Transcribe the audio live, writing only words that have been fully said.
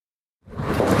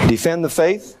defend the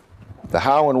faith, the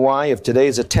how and why of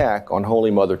today's attack on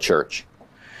Holy Mother Church.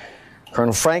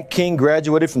 Colonel Frank King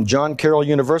graduated from John Carroll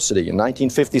University in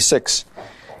 1956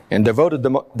 and devoted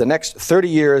the next 30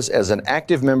 years as an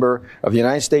active member of the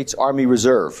United States Army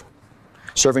Reserve,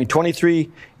 serving 23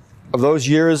 of those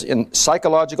years in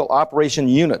psychological operation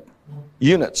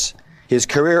units. His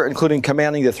career including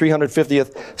commanding the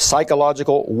 350th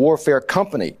Psychological Warfare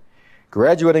Company,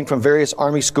 graduating from various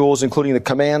Army schools including the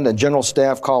Command and General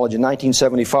Staff College in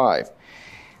 1975,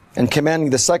 and commanding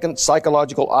the 2nd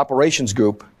Psychological Operations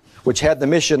Group, which had the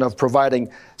mission of providing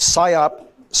PSYOP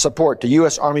support to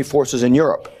U.S. Army forces in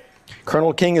Europe.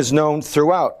 Colonel King is known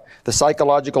throughout the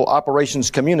psychological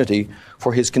operations community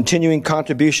for his continuing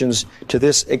contributions to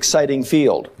this exciting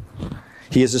field.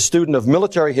 He is a student of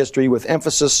military history with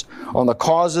emphasis on the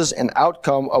causes and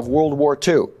outcome of World War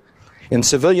II. In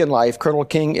civilian life, Colonel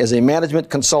King is a management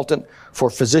consultant for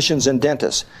physicians and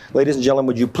dentists. Ladies and gentlemen,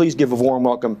 would you please give a warm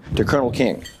welcome to Colonel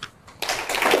King.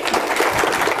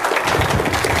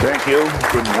 Thank you.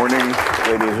 Good morning,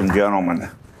 ladies and gentlemen.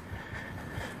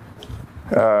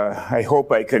 I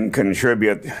hope I can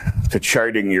contribute to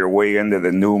charting your way into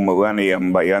the new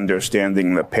millennium by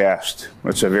understanding the past.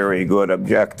 It's a very good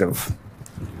objective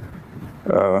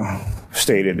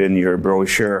stated in your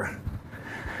brochure.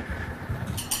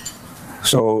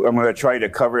 So I'm going to try to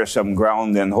cover some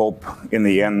ground and hope in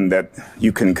the end that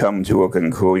you can come to a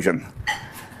conclusion.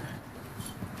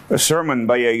 A sermon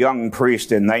by a young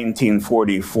priest in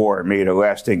 1944 made a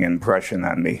lasting impression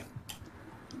on me.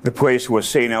 The place was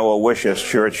St. Aloysius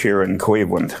Church here in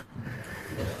Cleveland.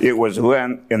 It was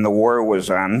Lent and the war was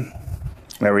on.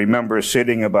 I remember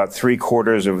sitting about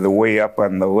 3/4 of the way up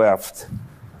on the left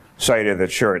side of the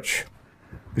church.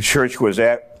 The church was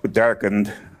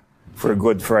darkened for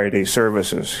Good Friday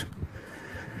services.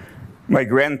 My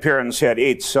grandparents had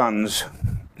 8 sons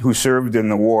who served in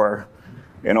the war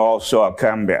and all saw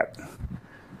combat.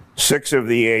 6 of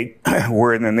the 8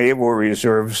 were in the Naval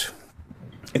Reserves,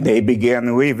 and they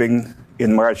began leaving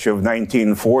in March of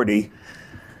 1940,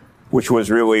 which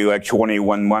was really like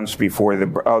 21 months before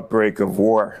the outbreak of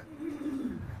war.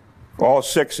 All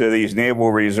 6 of these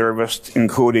Naval Reservists,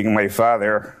 including my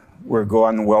father, were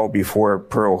gone well before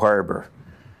Pearl Harbor.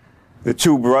 The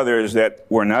 2 brothers that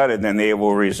were not in the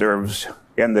Naval Reserves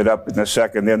ended up in the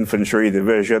 2nd Infantry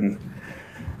Division,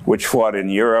 which fought in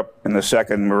Europe, and the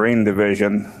 2nd Marine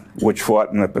Division, which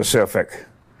fought in the Pacific.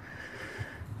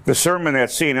 The sermon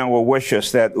at St.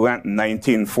 Aloysius that Lent in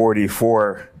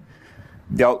 1944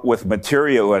 dealt with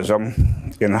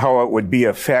materialism and how it would be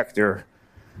a factor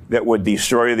that would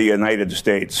destroy the United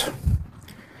States.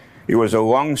 It was a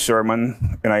long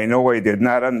sermon, and I know I did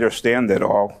not understand it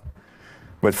all,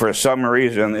 but for some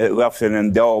reason it left an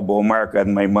indelible mark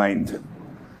on my mind.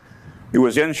 It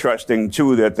was interesting,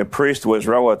 too, that the priest was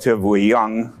relatively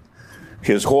young.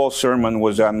 His whole sermon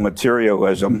was on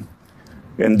materialism.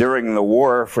 And during the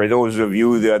war, for those of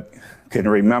you that can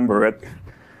remember it,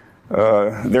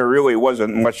 there really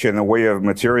wasn't much in the way of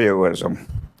materialism.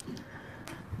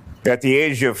 At the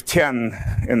age of 10,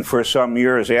 and for some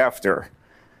years after,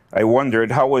 I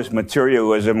wondered, how was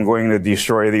materialism going to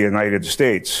destroy the United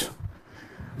States?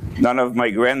 None of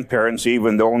my grandparents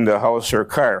even owned a house or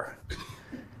car.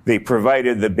 They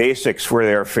provided the basics for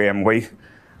their family,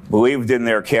 believed in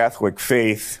their Catholic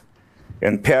faith,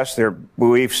 and passed their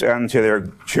beliefs on to their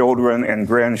children and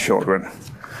grandchildren.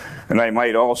 And I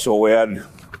might also add,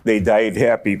 they died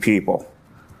happy people,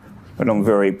 and I'm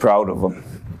very proud of them.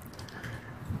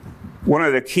 One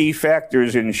of the key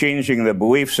factors in changing the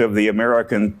beliefs of the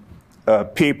American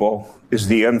people is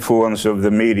the influence of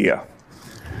the media.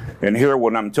 And here,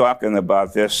 when I'm talking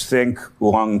about this, think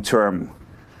long term.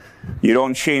 You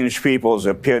don't change people's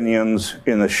opinions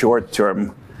in the short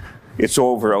term. It's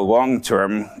over a long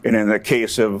term. And in the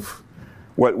case of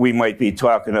what we might be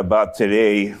talking about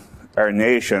today, our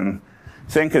nation,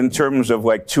 think in terms of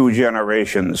like 2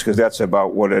 generations, because that's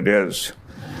about what it is.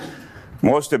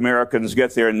 Most Americans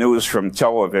get their news from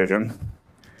television,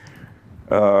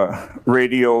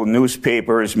 radio,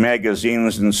 newspapers,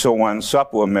 magazines, and so on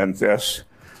supplement this.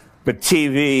 But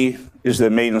TV is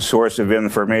the main source of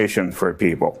information for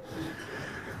people.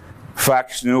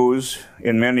 Fox News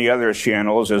and many other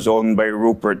channels is owned by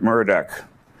Rupert Murdoch.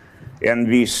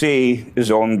 NBC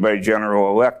is owned by General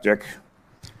Electric.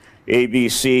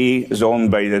 ABC is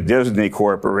owned by the Disney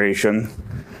Corporation.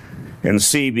 And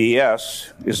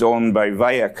CBS is owned by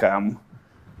Viacom,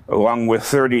 along with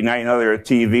 39 other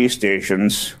TV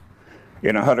stations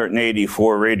and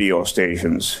 184 radio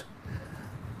stations.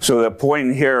 So the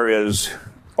point here is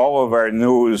all of our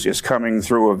news is coming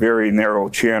through a very narrow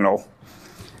channel,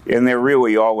 and they're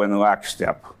really all in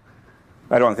lockstep.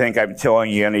 I don't think I'm telling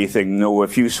you anything new.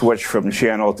 If you switch from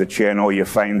channel to channel, you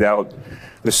find out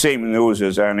the same news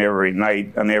is on every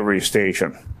night, on every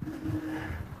station.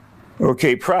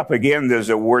 Okay, propaganda is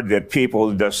a word that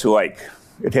people dislike.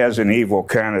 It has an evil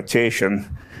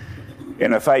connotation.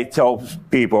 And if I tell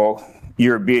people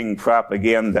you're being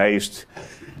propagandized,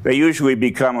 they usually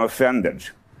become offended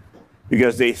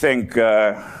because they think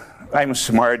I'm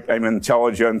smart, I'm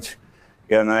intelligent,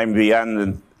 and I'm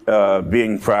beyond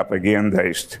being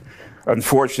propagandized.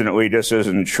 Unfortunately, this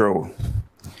isn't true.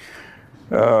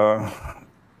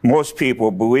 Most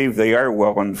people believe they are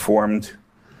well informed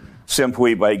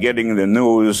simply by getting the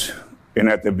news, and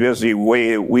at the busy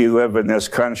way we live in this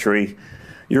country,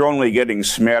 you're only getting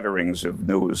smatterings of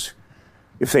news.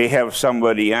 If they have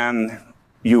somebody on,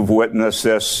 you've witnessed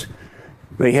this,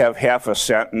 they have half a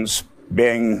sentence,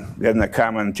 bang, then the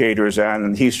commentator's on,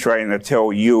 and he's trying to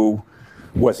tell you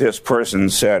what this person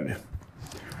said.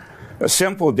 A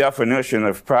simple definition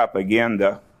of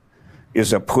propaganda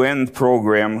is a planned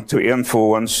program to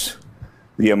influence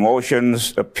the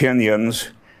emotions,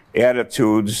 opinions,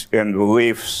 attitudes, and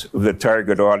beliefs of the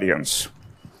target audience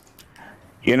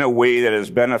in a way that is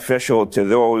beneficial to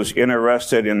those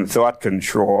interested in thought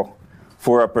control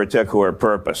for a particular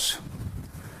purpose.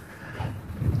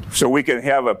 So we can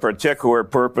have a particular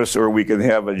purpose or we can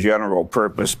have a general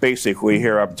purpose. Basically,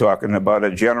 here I'm talking about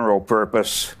a general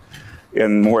purpose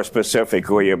and more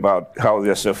specifically about how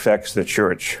this affects the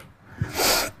church.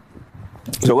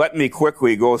 So let me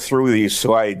quickly go through these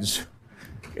slides,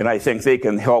 and I think they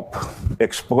can help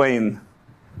explain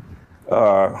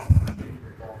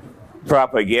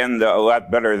propaganda a lot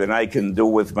better than I can do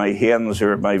with my hands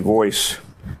or my voice.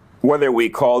 Whether we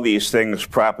call these things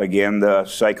propaganda,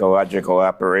 psychological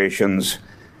operations,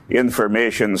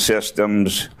 information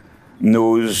systems,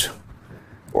 news,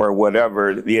 or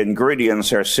whatever, the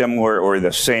ingredients are similar or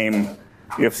the same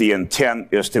if the intent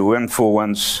is to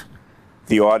influence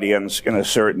the audience in a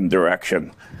certain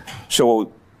direction.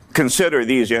 So consider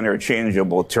these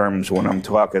interchangeable terms when I'm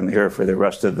talking here for the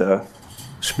rest of the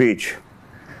speech.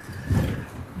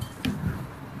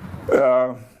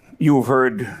 You've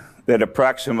heard that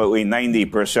approximately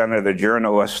 90% of the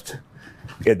journalists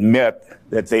admit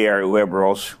that they are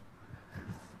liberals.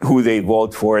 Who they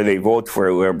vote for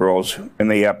liberals, and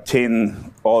they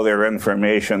obtain all their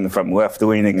information from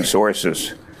left-leaning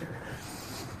sources.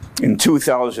 In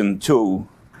 2002,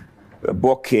 a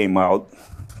book came out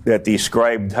that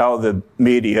described how the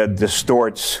media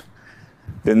distorts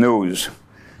the news.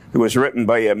 It was written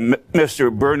by a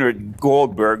Mr. Bernard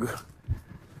Goldberg,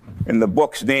 and the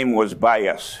book's name was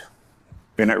Bias.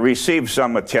 And it received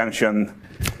some attention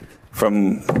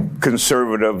from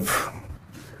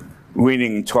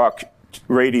conservative-leaning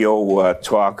radio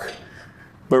talk,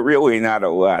 but really not a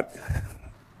lot.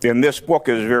 And this book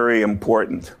is very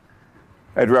important.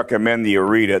 I'd recommend you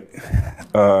read it.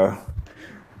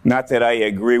 Not that I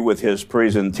agree with his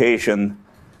presentation,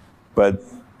 but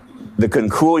the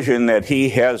conclusion that he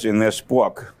has in this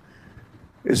book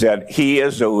is that he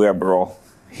is a liberal.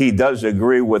 He does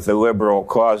agree with the liberal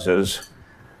causes,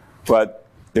 but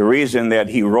the reason that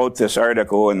he wrote this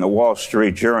article in the Wall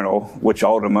Street Journal, which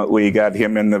ultimately got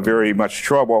him into very much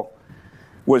trouble,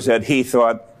 was that he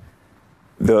thought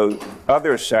the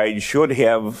other side should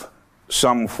have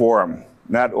some forum,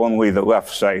 not only the left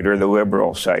side or the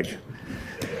liberal side.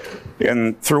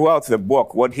 And throughout the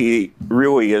book, what he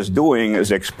really is doing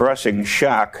is expressing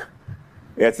shock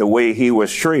at the way he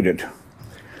was treated.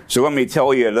 So let me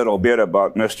tell you a little bit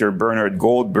about Mr. Bernard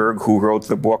Goldberg, who wrote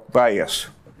the book Bias.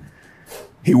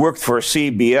 He worked for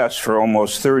CBS for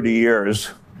almost 30 years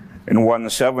and won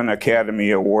 7 Academy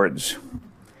Awards.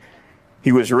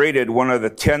 He was rated one of the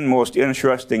 10 most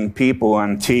interesting people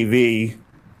on TV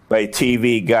by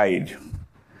TV Guide.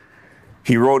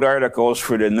 He wrote articles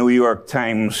for the New York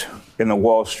Times and the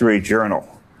Wall Street Journal.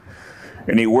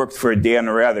 And he worked for Dan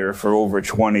Rather for over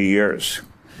 20 years.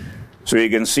 So you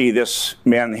can see this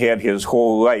man had his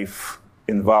whole life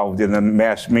involved in the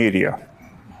mass media.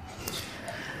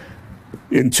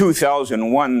 In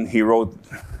 2001, he wrote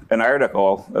an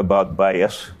article about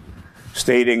bias,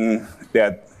 stating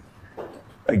that,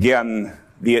 again,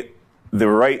 the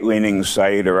right-leaning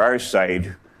side, or our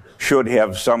side, should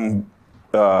have some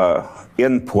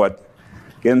input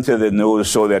into the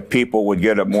news so that people would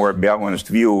get a more balanced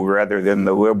view rather than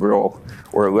the liberal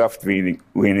or left-leaning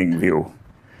view.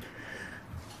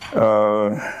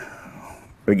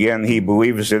 Again, he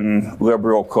believes in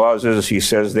liberal causes. He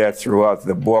says that throughout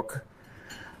the book,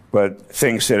 but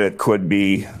thinks that it could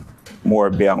be more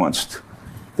balanced,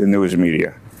 the news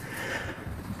media.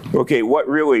 Okay, what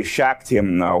really shocked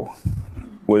him now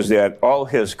was that all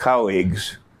his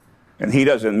colleagues and he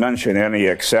doesn't mention any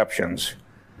exceptions,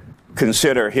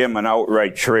 consider him an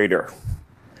outright traitor.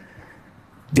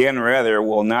 Dan Rather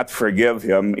will not forgive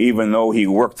him, even though he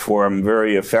worked for him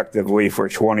very effectively for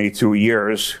 22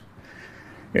 years.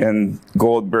 And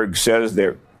Goldberg says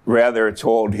that Rather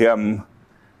told him,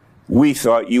 "We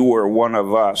thought you were one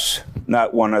of us,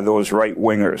 not one of those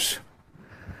right-wingers."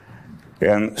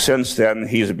 And since then,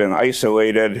 he's been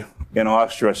isolated and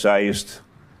ostracized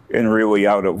and really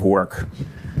out of work.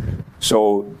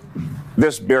 So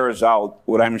this bears out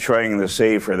what I'm trying to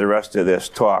say for the rest of this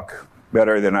talk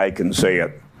better than I can say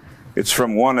it. It's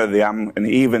from one of them, and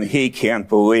even he can't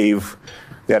believe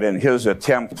that in his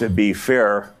attempt to be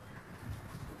fair,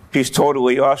 he's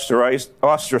totally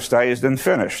ostracized and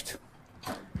finished.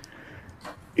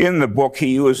 In the book, he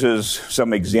uses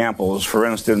some examples. For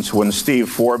instance, when Steve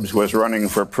Forbes was running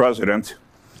for president,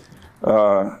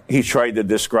 he tried to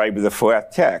describe the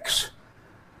flat tax,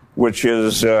 which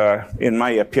is, in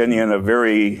my opinion, a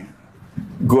very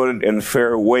good and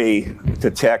fair way to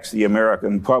tax the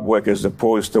American public as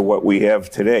opposed to what we have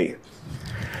today.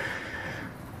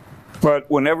 But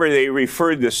whenever they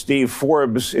referred to Steve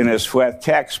Forbes in his flat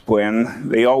tax plan,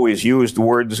 they always used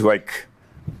words like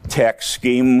tax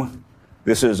scheme.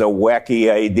 This is a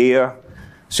wacky idea.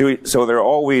 So they're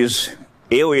always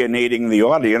alienating the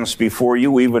audience before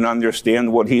you even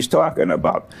understand what he's talking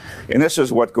about. And this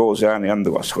is what goes on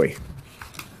endlessly.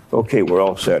 Okay, we're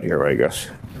all set here, I guess.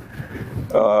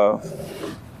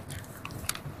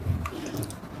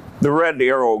 The red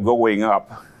arrow going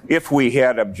up, if we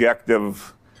had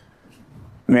objective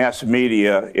mass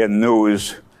media and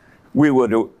news, we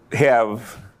would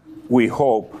have, we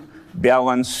hope,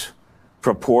 balance,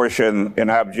 proportion,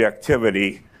 and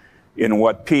objectivity in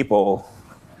what people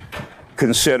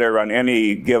consider on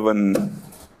any given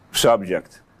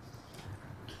subject.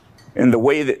 And the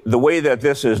way that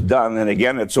this is done, and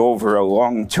again, it's over a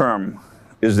long term,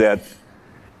 is that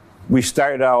we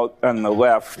start out on the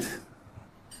left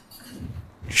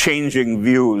changing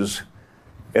views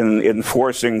and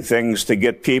enforcing things to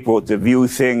get people to view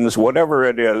things, whatever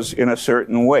it is, in a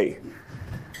certain way.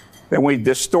 Then we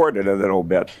distort it a little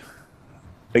bit.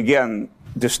 Again,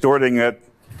 distorting it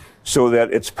so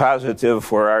that it's positive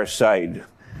for our side.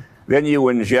 Then you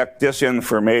inject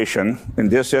disinformation,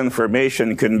 and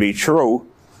disinformation can be true,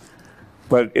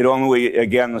 but it only,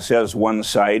 again, says one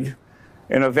side.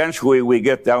 And eventually we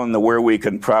get down to where we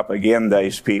can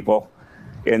propagandize people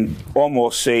and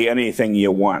almost say anything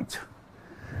you want.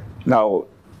 Now,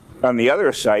 on the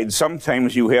other side,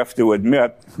 sometimes you have to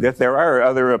admit that there are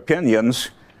other opinions,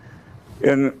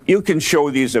 and you can show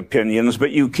these opinions,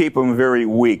 but you keep them very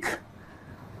weak.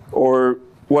 Or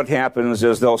what happens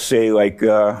is they'll say, like,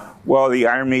 well, the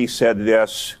Army said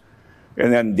this,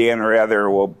 and then Dan Rather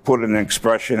will put an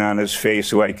expression on his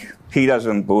face like, he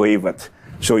doesn't believe it,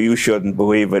 so you shouldn't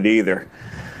believe it either.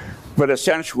 But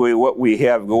essentially what we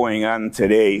have going on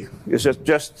today is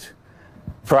just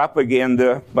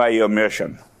propaganda by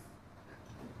omission.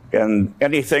 And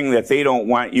anything that they don't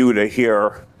want you to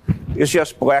hear is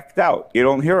just blacked out. You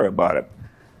don't hear about it.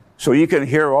 So you can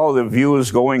hear all the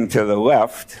views going to the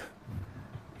left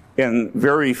and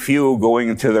very few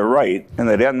going to the right. And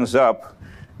it ends up,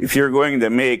 if you're going to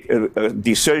make a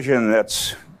decision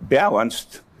that's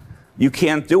balanced, you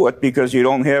can't do it because you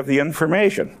don't have the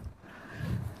information.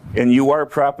 And you are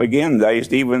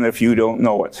propagandized even if you don't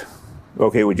know it.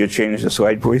 Okay, would you change the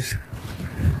slide, please?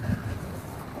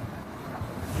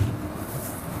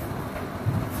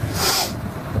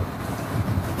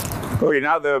 Okay,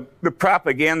 now the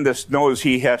propagandist knows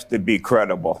he has to be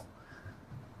credible.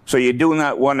 So you do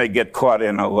not want to get caught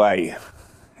in a lie.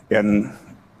 And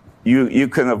you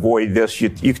can avoid this. You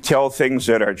tell things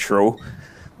that are true,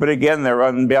 but again, they're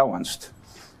unbalanced.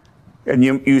 And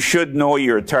you should know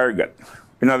your target.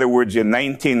 In other words, in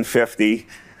 1950,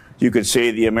 you could say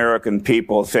the American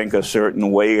people think a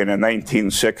certain way. In the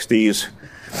 1960s,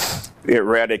 it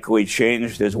radically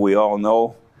changed, as we all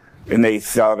know, and they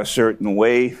thought a certain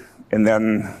way. And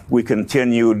then we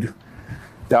continued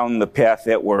down the path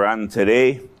that we're on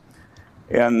today.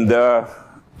 And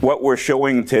what we're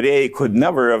showing today could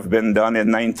never have been done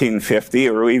in 1950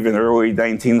 or even early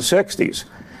 1960s.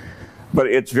 But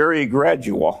it's very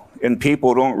gradual, and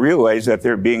people don't realize that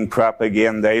they're being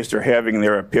propagandized or having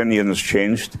their opinions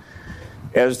changed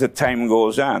as the time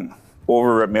goes on,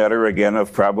 over a matter, again,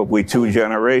 of probably 2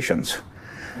 generations.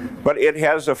 But it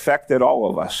has affected all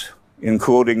of us,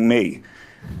 including me.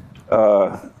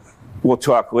 We'll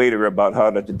talk later about how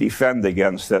to defend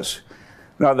against this.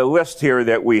 Now, the list here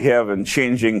that we have in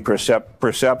changing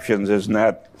perceptions is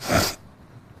not,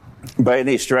 by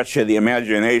any stretch of the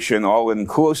imagination,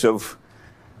 all-inclusive.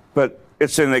 But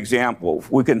it's an example.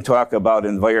 We can talk about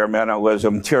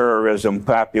environmentalism, terrorism,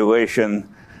 population,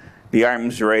 the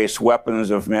arms race,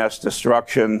 weapons of mass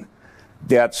destruction,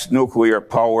 debts, nuclear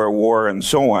power, war, and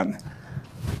so on.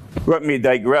 Let me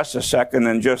digress a second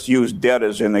and just use debt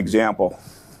as an example.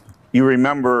 You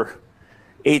remember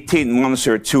 18 months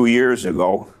or 2 years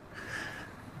ago,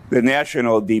 the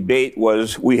national debate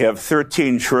was we have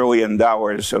 $13 trillion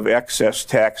of excess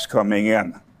tax coming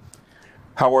in.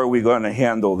 How are we going to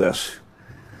handle this?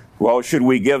 Well, should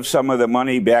we give some of the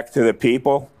money back to the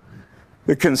people?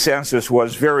 The consensus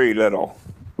was very little,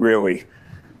 really.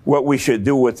 What we should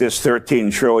do with this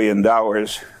 $13 trillion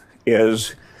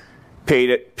is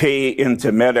pay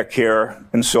into Medicare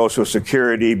and Social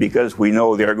Security because we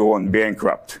know they're going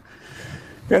bankrupt.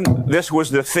 And this was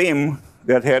the theme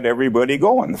that had everybody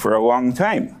going for a long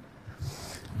time.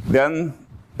 Then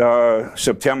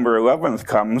September 11th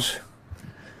comes.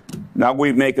 Now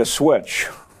we make a switch.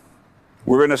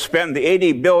 We're going to spend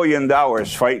 $80 billion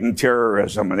fighting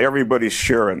terrorism, and everybody's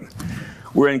sharing.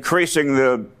 We're increasing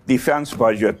the defense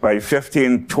budget by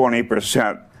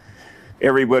 15–20%.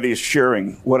 Everybody's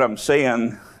sharing. What I'm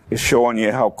saying is showing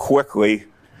you how quickly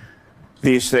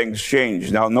these things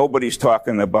change. Now, nobody's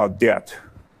talking about debt.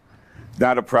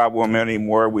 Not a problem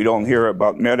anymore. We don't hear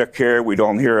about Medicare. We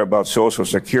don't hear about Social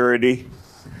Security.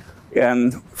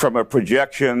 And from a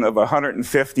projection of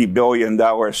 $150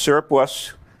 billion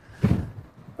surplus,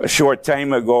 a short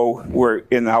time ago, we're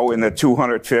now in a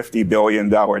 $250 billion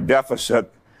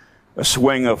deficit, a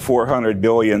swing of $400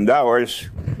 billion,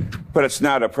 but it's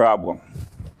not a problem.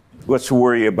 Let's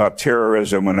worry about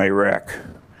terrorism in Iraq.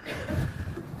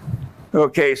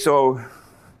 Okay, so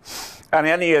on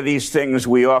any of these things,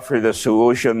 we offer the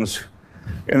solutions,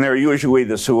 and they're usually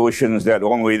the solutions that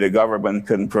only the government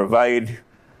can provide,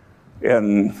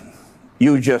 and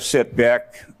you just sit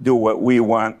back, do what we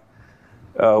want.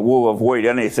 We'll avoid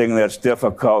anything that's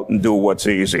difficult and do what's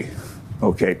easy.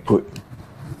 Okay,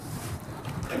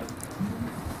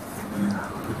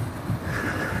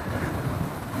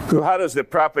 So how does the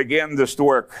propagandist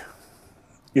work?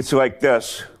 It's like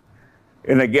this.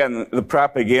 And again, the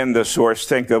propaganda source,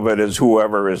 think of it as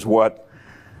whoever is what.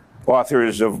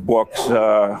 Authors of books,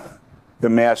 the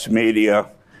mass media,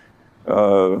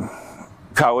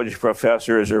 college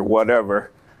professors or whatever.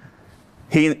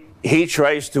 He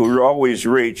tries to always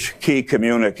reach key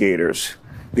communicators.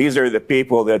 These are the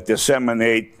people that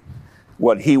disseminate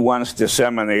what he wants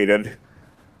disseminated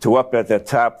to up at the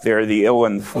top there, the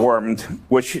ill-informed,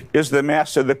 which is the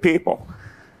mass of the people.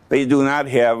 They do not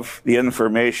have the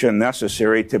information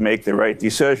necessary to make the right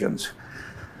decisions.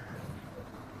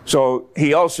 So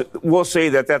he also will say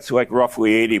that that's like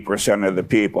roughly 80% of the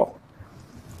people.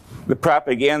 The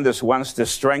propagandist wants to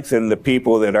strengthen the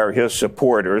people that are his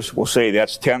supporters. We'll say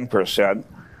that's 10%.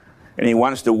 And he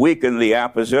wants to weaken the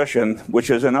opposition, which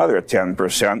is another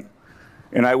 10%.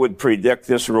 And I would predict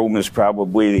this room is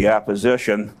probably the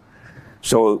opposition.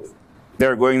 So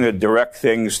they're going to direct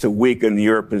things to weaken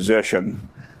your position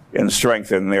and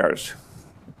strengthen theirs.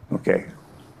 Okay.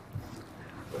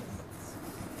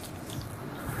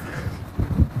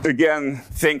 Again,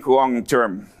 think long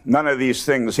term. None of these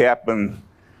things happen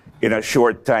in a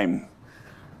short time.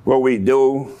 What we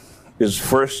do is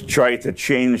first try to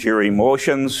change your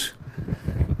emotions,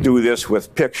 do this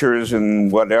with pictures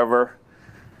and whatever.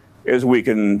 As we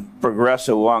can progress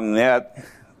along that,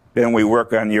 then we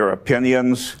work on your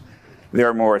opinions.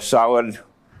 They're more solid.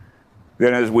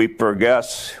 Then as we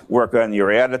progress, work on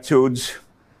your attitudes.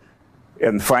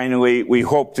 And finally, we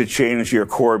hope to change your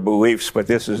core beliefs, but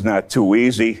this is not too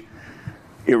easy.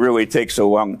 It really takes a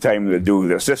long time to do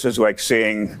this. This is like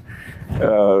saying,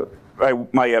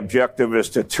 my objective is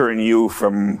to turn you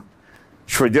from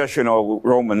traditional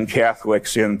Roman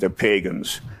Catholics into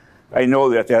pagans. I know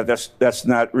that that's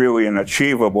not really an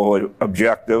achievable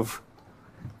objective,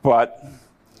 but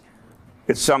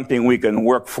it's something we can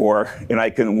work for, and I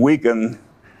can weaken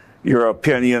your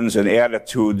opinions and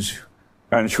attitudes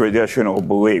on traditional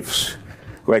beliefs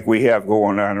like we have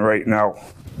going on right now.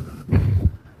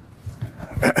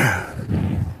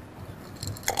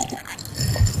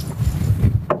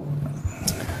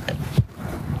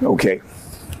 Okay.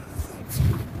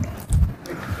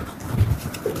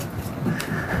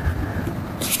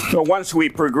 So once we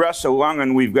progress along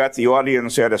and we've got the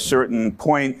audience at a certain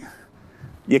point,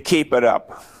 you keep it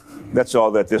up. That's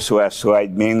all that this last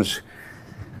slide means.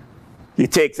 You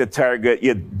take the target,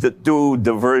 you do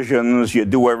diversions, you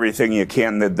do everything you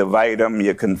can to divide them,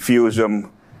 you confuse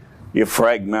them, you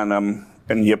fragment them,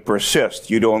 and you persist.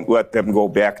 You don't let them go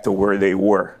back to where they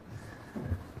were.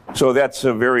 So that's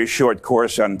a very short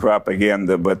course on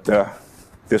propaganda, but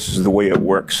this is the way it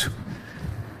works.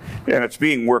 And it's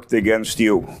being worked against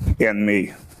you and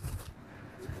me.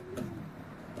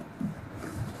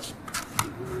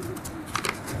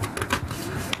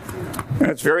 And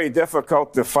it's very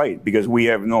difficult to fight because we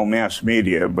have no mass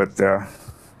media, but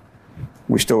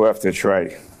we still have to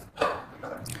try.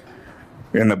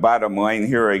 And the bottom line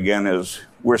here again is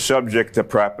we're subject to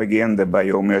propaganda by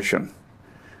omission.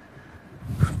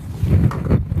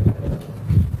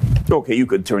 Okay, you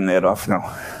could turn that off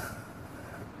now.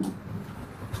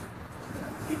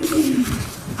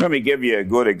 Let me give you a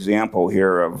good example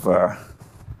here of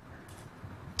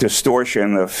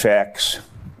distortion of facts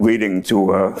leading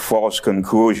to a false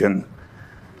conclusion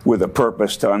with a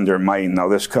purpose to undermine. Now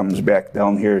this comes back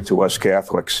down here to us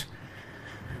Catholics.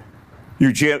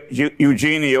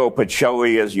 Eugenio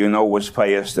Pacelli, as you know, was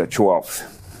Pius XII.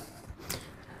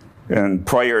 And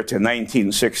prior to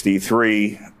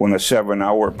 1963, when a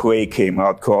 7-hour play came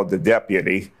out called The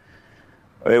Deputy,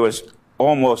 it was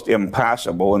almost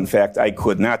impossible. In fact, I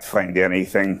could not find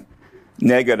anything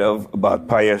negative about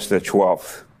Pius XII.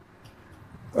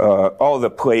 All the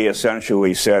play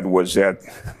essentially said was that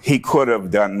he could have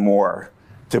done more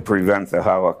to prevent the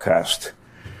Holocaust.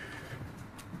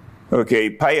 Okay,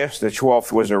 Pius XII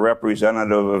was a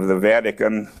representative of the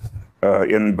Vatican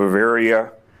in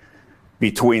Bavaria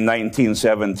between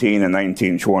 1917 and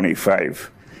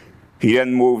 1925. He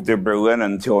then moved to Berlin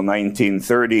until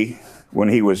 1930, when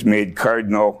he was made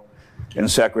Cardinal and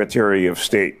Secretary of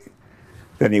State.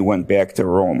 Then he went back to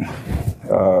Rome.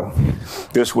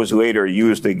 This was later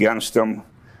used against him.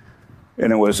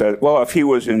 And it was, well, if he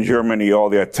was in Germany all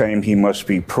that time, he must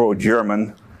be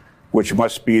pro-German, which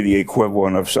must be the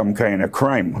equivalent of some kind of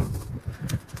crime.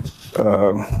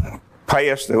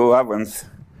 Pius XI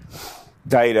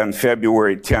died on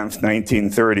February 10th,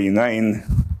 1939,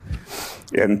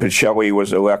 and Pacelli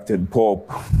was elected Pope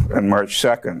on March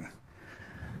 2nd.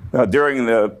 Now, during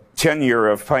the tenure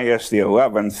of Pius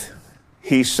XI,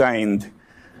 he signed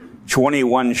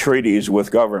 21 treaties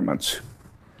with governments.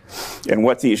 And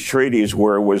what these treaties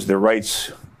were was the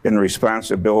rights and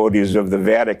responsibilities of the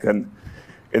Vatican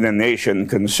and the nation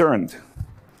concerned.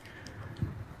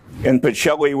 And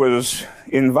Pacelli was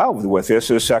involved with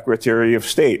this as Secretary of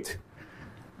State.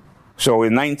 So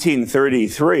in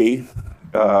 1933,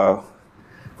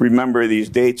 remember these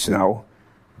dates now,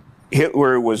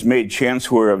 Hitler was made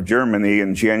Chancellor of Germany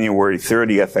on January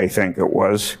 30th, I think it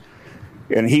was,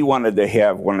 and he wanted to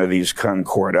have one of these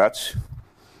concordats,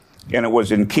 and it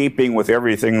was in keeping with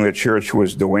everything the church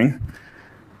was doing.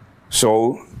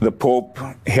 So the Pope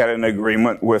had an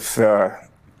agreement with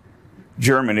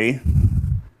Germany,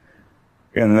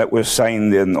 and that was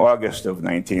signed in August of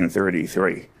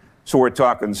 1933. So we're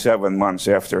talking 7 months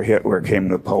after Hitler came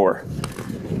to power.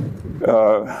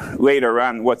 Later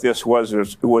on, what this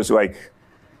was like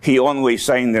he only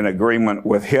signed an agreement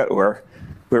with Hitler,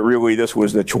 but really this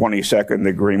was the 22nd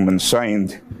agreement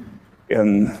signed.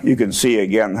 And you can see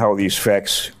again how these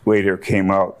facts later came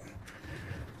out.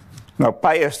 Now,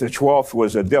 Pius XII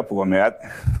was a diplomat.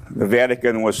 The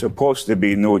Vatican was supposed to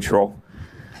be neutral,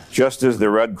 just as the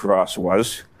Red Cross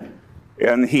was.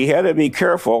 And he had to be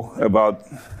careful about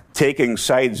taking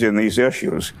sides in these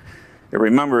issues.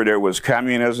 Remember, there was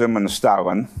communism and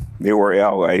Stalin. They were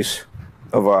allies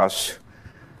of us.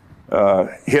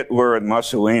 Hitler and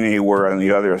Mussolini were on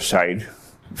the other side,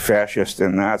 fascists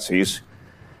and Nazis.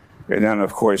 And then,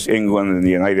 of course, England and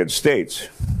the United States.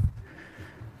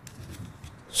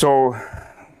 So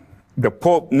the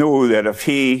Pope knew that if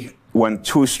he went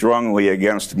too strongly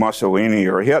against Mussolini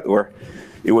or Hitler,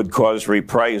 it would cause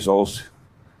reprisals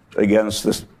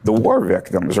against the war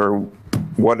victims or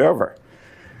whatever.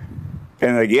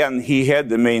 And again, he had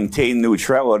to maintain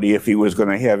neutrality if he was going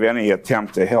to have any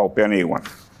attempt to help anyone.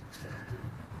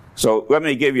 So let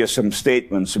me give you some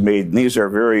statements made, and these are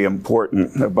very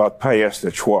important about Pius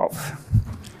XII.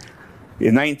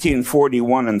 In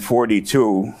 1941 and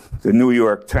 42, the New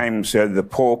York Times said the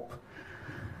Pope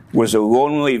was a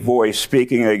lonely voice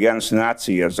speaking against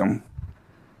Nazism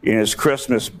in his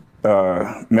Christmas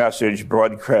message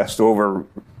broadcast over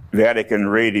Vatican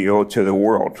radio to the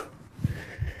world.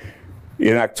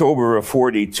 In October of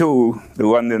 42, the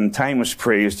London Times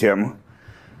praised him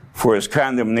for his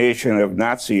condemnation of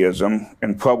Nazism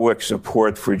and public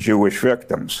support for Jewish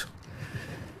victims.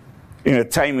 In a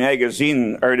Time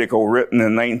magazine article written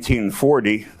in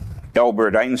 1940,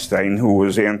 Albert Einstein, who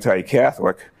was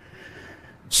anti-Catholic,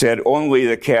 said only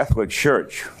the Catholic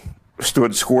Church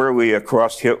stood squarely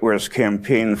across Hitler's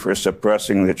campaign for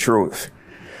suppressing the truth.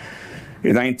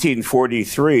 In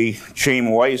 1943, Chaim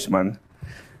Weizmann,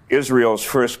 Israel's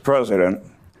first president,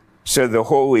 said the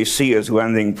Holy See is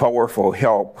lending powerful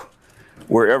help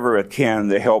wherever it can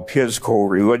to help his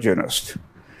co-religionists.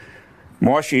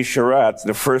 Moshe Sharrat,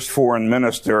 the first foreign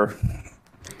minister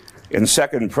and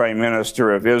second prime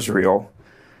minister of Israel,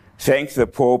 thanked the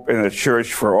Pope and the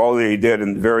Church for all they did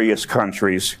in various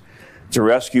countries to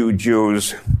rescue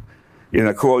Jews in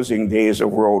the closing days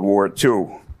of World War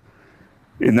II.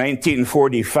 In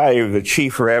 1945, the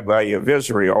chief rabbi of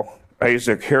Israel,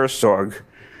 Isaac Herzog,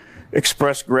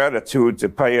 expressed gratitude to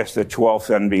Pius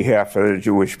XII on behalf of the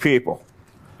Jewish people.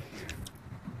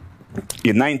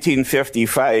 In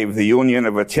 1955, the Union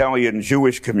of Italian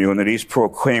Jewish Communities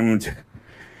proclaimed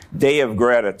Day of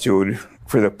Gratitude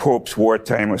for the Pope's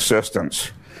wartime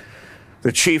assistance.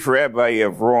 The chief rabbi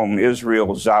of Rome, Israel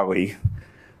Zali,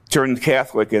 turned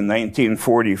Catholic in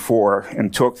 1944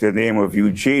 and took the name of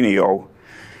Eugenio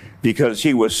because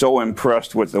he was so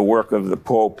impressed with the work of the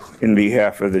Pope in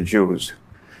behalf of the Jews.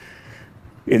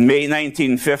 In May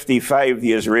 1955,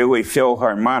 the Israeli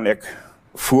Philharmonic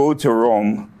flew to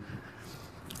Rome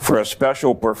for a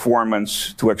special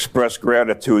performance to express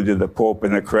gratitude to the Pope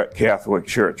and the Catholic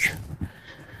Church.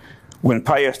 When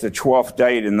Pius XII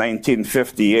died in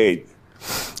 1958,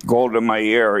 Golda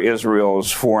Meir,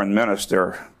 Israel's foreign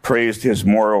minister, praised his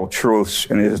moral truths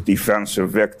and his defense of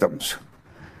victims.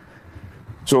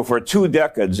 So for 2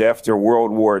 decades after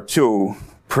World War II,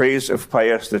 praise of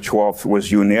Pius XII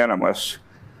was unanimous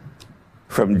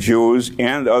from Jews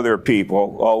and other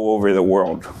people all over the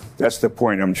world. That's the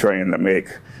point I'm trying to make.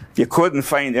 You couldn't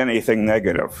find anything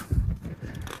negative.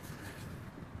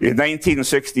 In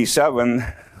 1967,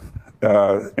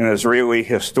 an Israeli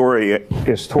historian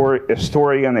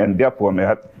and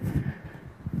diplomat,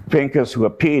 Pinchas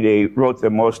Lapide, wrote the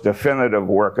most definitive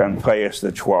work on Pius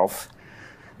XII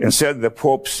and said the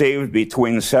Pope saved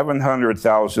between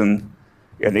 700,000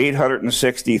 and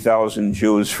 860,000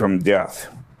 Jews from death.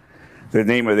 The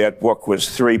name of that book was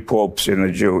Three Popes and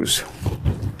the Jews.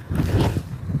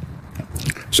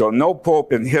 So no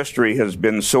pope in history has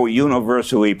been so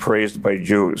universally praised by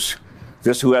Jews.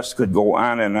 This list could go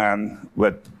on,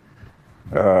 but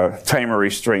time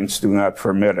restraints do not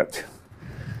permit it.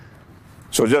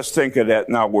 So just think of that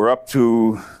now. We're up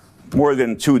to more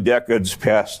than 2 decades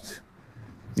past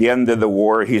the end of the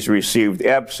war. He's received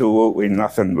absolutely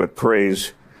nothing but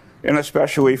praise, and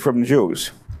especially from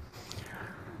Jews.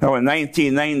 Now, in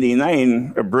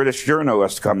 1999, a British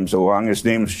journalist comes along. His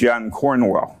name's John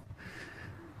Cornwell.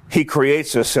 He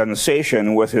creates a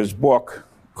sensation with his book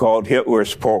called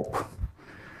Hitler's Pope.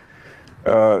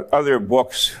 Other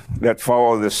books that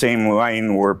follow the same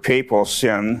line were Papal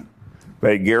Sin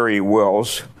by Gary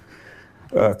Wills,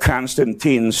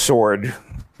 Constantine's Sword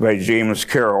by James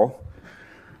Carroll,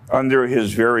 Under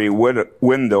His Very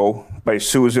Window by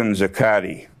Susan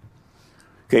Zuccotti.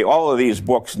 Okay, all of these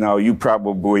books now, you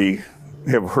probably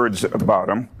have heard about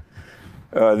them.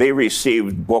 They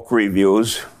received book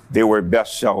reviews. They were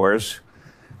bestsellers.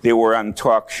 They were on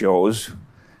talk shows.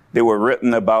 They were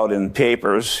written about in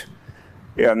papers.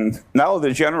 And now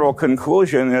the general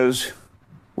conclusion is,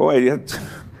 boy,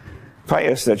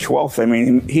 Pius XII, I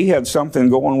mean, he had something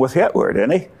going with Hitler,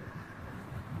 didn't he?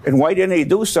 And why didn't he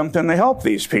do something to help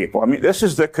these people? I mean, this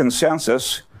is the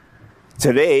consensus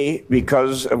today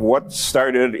because of what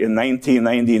started in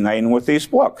 1999 with these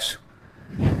books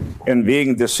and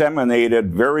being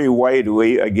disseminated very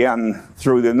widely, again,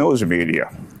 through the news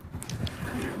media.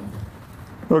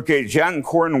 Okay, John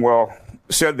Cornwell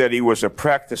said that he was a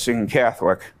practicing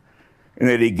Catholic and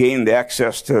that he gained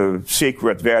access to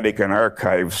secret Vatican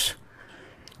archives.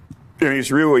 And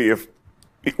he's really,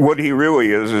 what he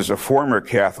really is a former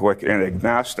Catholic and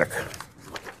agnostic.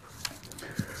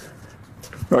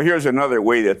 Well, here's another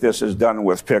way that this is done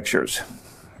with pictures.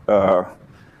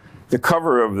 The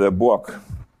cover of the book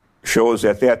shows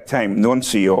at that time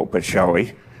Nuncio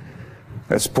Pacelli,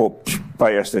 that's Pope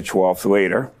Pius XII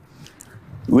later,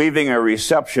 leaving a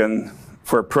reception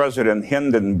for President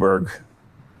Hindenburg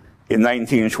in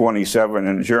 1927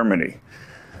 in Germany.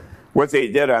 What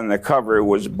they did on the cover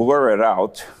was blur it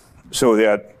out so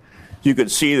that you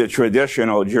could see the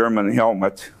traditional German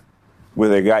helmet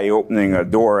with a guy opening a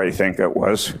door, I think it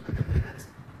was,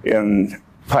 and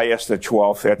Pius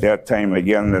XII at that time,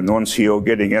 again, the nuncio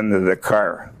getting into the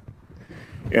car.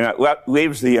 And it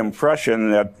leaves the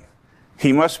impression that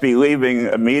he must be leaving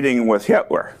a meeting with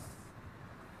Hitler.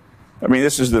 I mean,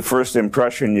 this is the first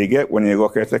impression you get when you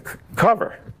look at the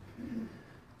cover.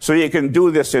 So you can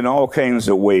do this in all kinds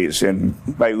of ways and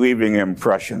by leaving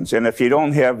impressions. And if you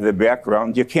don't have the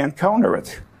background, you can't counter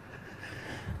it.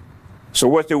 So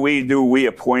what do? We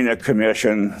appoint a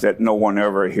commission that no one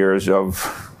ever hears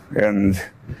of, and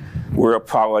we're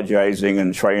apologizing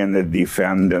and trying to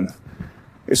defend, and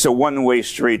it's a one-way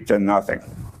street to nothing.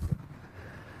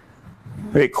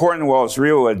 Hey, Cornwell's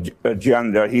real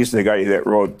agenda, he's the guy that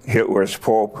wrote Hitler's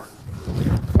Pope.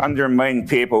 Undermine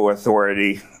papal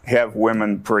authority, have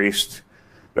women priests,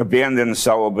 abandon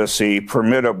celibacy,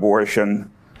 permit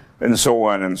abortion, and so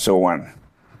on and so on.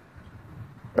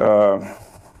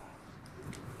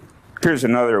 Here's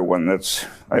another one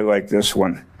I like this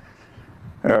one.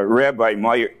 Rabbi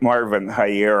Marvin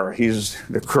Hayer, he's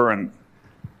the current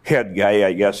head guy,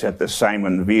 I guess, at the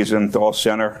Simon Wiesenthal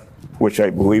Center, which I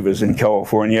believe is in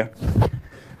California.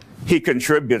 He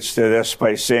contributes to this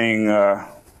by saying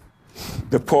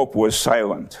the Pope was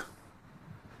silent,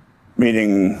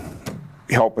 meaning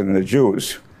helping the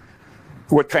Jews.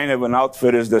 What kind of an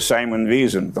outfit is the Simon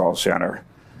Wiesenthal Center?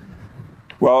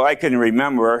 Well, I can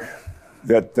remember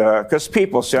that, because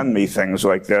people send me things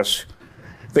like this.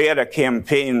 They had a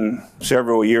campaign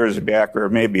several years back, or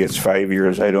maybe it's 5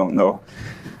 years, I don't know.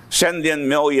 Send in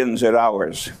millions of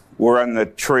dollars. We're on the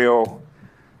trail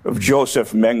of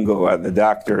Joseph Mengele, the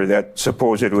doctor that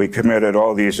supposedly committed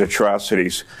all these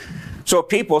atrocities. So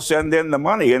people send in the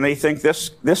money, and they think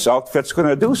this outfit's going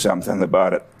to do something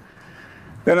about it.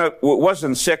 Then it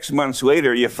wasn't 6 months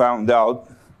later you found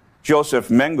out Joseph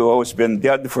Mengele has been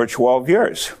dead for 12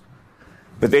 years.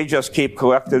 But they just keep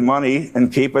collecting money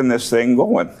and keeping this thing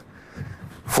going.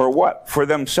 For what? For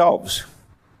themselves,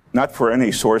 not for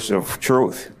any source of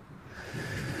truth.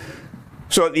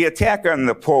 So the attack on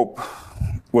the Pope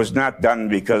was not done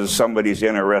because somebody's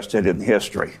interested in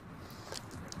history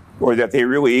or that they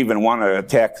really even want to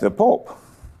attack the Pope.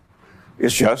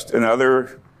 It's just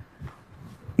another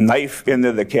knife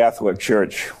into the Catholic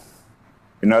Church.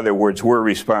 In other words, we're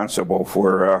responsible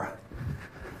for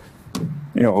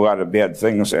a lot of bad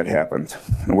things that happened.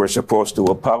 And we're supposed to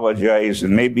apologize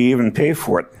and maybe even pay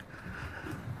for it.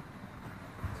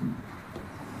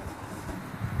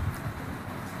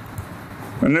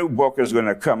 A new book is going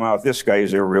to come out. This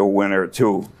guy's a real winner,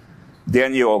 too.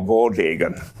 Daniel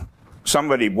Goldhagen.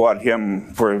 Somebody bought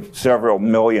him for several $1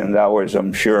 million,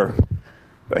 I'm sure.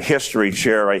 A history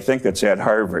chair, I think it's at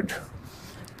Harvard.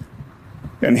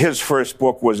 And his first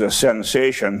book was a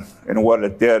sensation, and what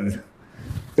it did,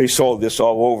 they sold this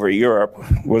all over Europe,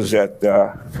 was that,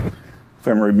 if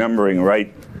I'm remembering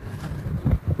right,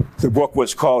 the book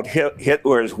was called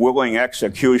Hitler's Willing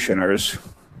Executioners.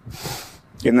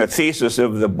 And the thesis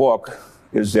of the book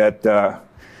is that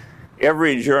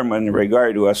every German,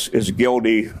 regardless, is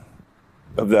guilty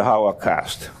of the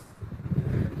Holocaust.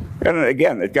 And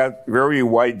again, it got very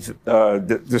wide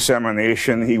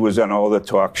dissemination. He was on all the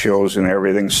talk shows and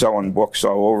everything, selling books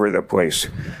all over the place.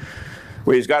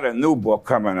 Well, he's got a new book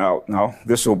coming out now.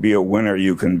 This will be a winner,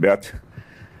 you can bet.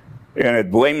 And it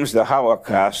blames the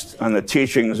Holocaust on the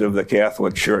teachings of the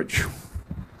Catholic Church.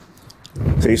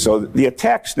 See, so the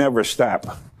attacks never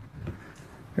stop.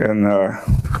 And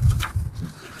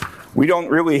we don't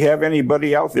really have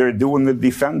anybody out there doing the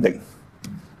defending.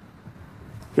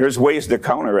 There's ways to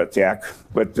counterattack,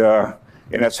 but and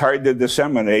it's hard to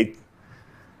disseminate.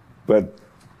 But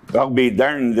I'll be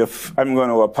darned if I'm going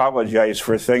to apologize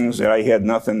for things that I had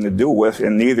nothing to do with,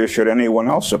 and neither should anyone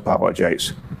else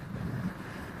apologize.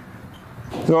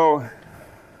 So,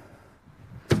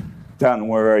 Don,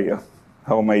 where are you?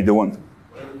 How am I doing?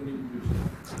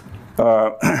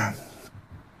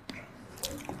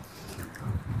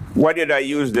 Why did I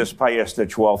use this Pius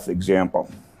XII example?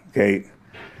 Okay,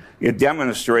 it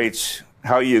demonstrates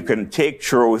how you can take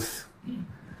truth,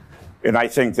 and I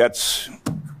think that's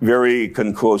very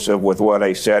conclusive with what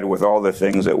I said, with all the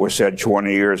things that were said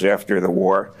 20 years after the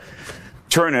war.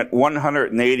 Turn it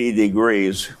 180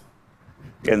 degrees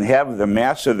and have the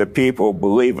mass of the people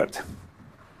believe it.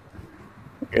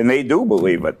 And they do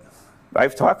believe it.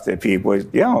 I've talked to people,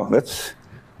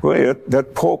 that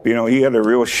Pope, he had a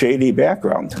real shady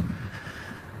background.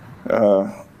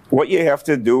 What you have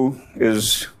to do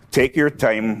is take your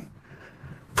time,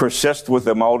 persist with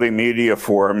the multimedia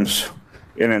forums,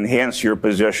 and enhance your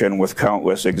position with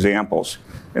countless examples.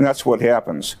 And that's what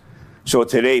happens. So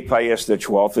today, Pius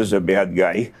XII is a bad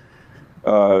guy.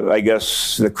 I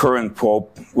guess the current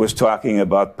Pope was talking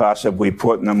about possibly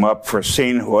putting him up for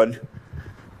sainthood,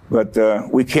 but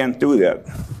we can't do that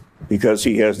because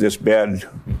he has this bad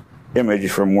image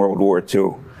from World War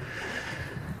II.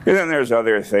 And then there's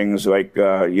other things like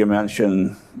you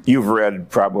mentioned, you've read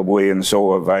probably, and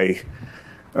so have I,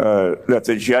 that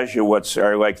the Jesuits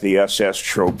are like the SS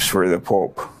troops for the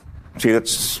Pope. See,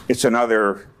 it's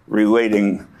another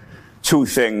relating two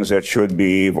things that should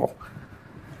be evil.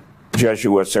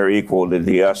 Jesuits are equal to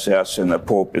the SS, and the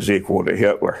Pope is equal to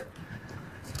Hitler.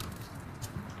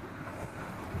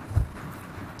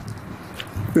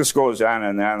 This goes on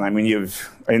and on. I mean,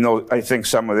 I think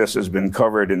some of this has been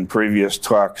covered in previous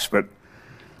talks, but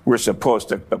we're supposed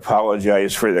to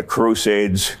apologize for the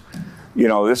Crusades. You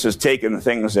know, this is taking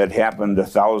things that happened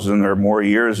 1,000 or more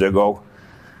years ago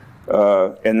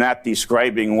and not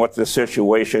describing what the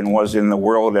situation was in the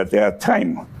world at that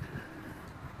time.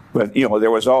 But, you know, there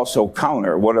was also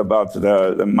counter. What about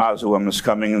the Muslims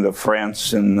coming into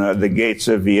France and the gates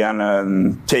of Vienna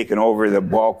and taking over the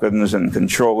Balkans and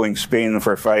controlling Spain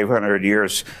for 500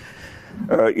 years?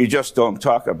 You just don't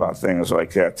talk about things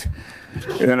like that.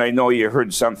 And I know you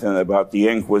heard something about the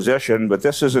Inquisition, but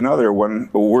this is another one,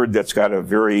 a word that's got a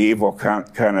very evil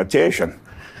connotation.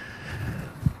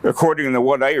 According to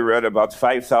what I read, about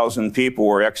 5,000 people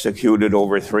were executed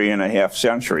over 3.5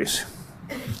 centuries.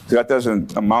 That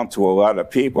doesn't amount to a lot of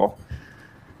people.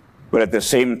 But at the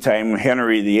same time,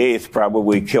 Henry VIII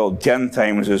probably killed 10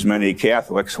 times as many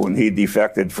Catholics when he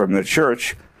defected from the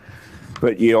church.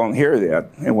 But you don't hear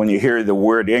that. And when you hear the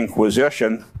word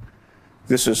Inquisition,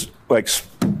 this is like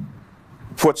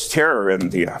puts terror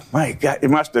into you. My God, it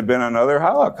must have been another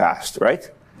Holocaust, right?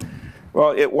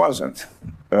 Well, it wasn't.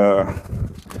 The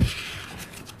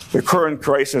current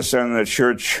crisis in the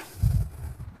church,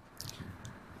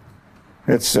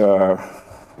 it's there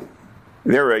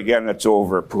again, it's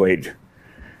overplayed.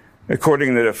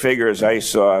 According to the figures I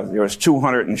saw, there was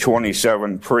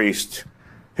 227 priests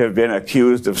have been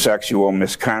accused of sexual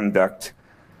misconduct,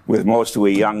 with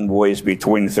mostly young boys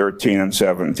between 13 and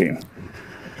 17.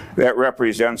 That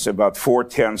represents about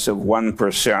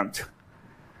 0.4%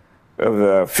 of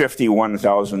the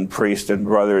 51,000 priests and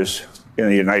brothers in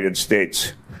the United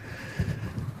States.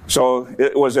 So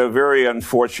it was a very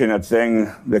unfortunate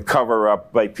thing. The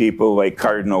cover-up by people like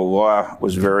Cardinal Law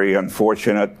was very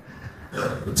unfortunate,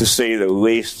 to say the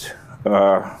least.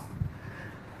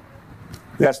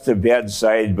 That's the bad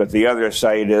side, but the other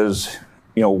side is,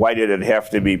 you know, why did it have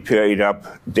to be played up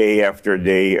day after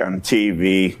day on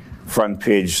TV, front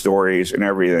page stories, and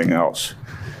everything else?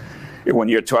 When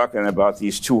you're talking about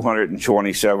these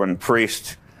 227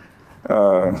 priests,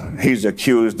 he's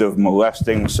accused of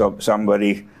molesting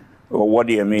somebody. Well, what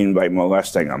do you mean by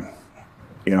molesting them?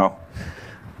 You know,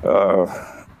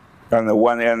 on the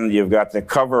one end, you've got the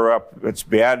cover-up, it's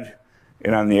bad.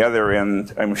 And on the other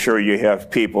end, I'm sure you have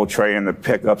people trying to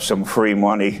pick up some free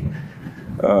money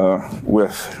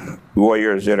with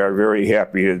lawyers that are very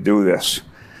happy to do this.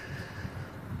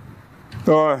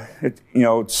 You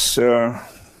know, it's, I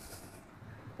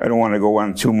don't want to go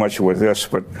on too much with this,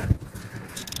 but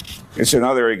it's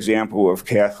another example of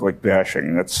Catholic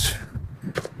bashing.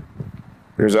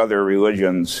 There's other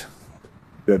religions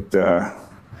that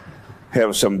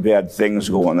have some bad things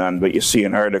going on, but you see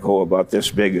an article about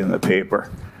this big in the paper.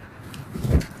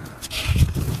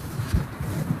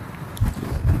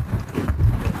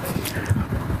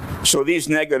 So these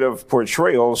negative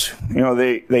portrayals, you know,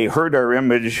 they hurt our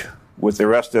image with the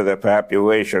rest of the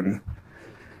population.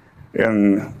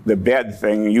 And the bad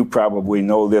thing, you probably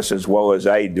know this as well as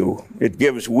I do, it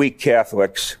gives weak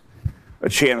Catholics a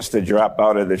chance to drop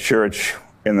out of the church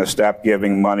and to stop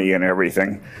giving money and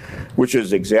everything, which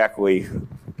is exactly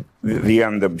the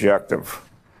end objective.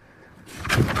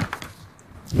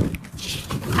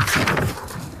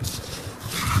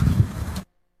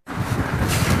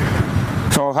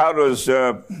 So how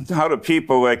do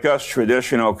people like us,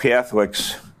 traditional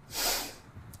Catholics,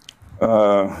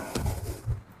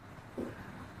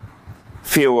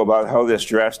 feel about how this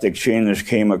drastic change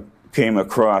came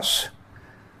across?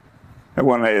 I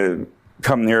want to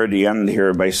come near the end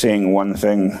here by saying one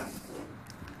thing.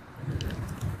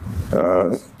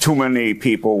 Too many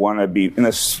people want to be, and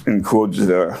this includes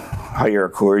the higher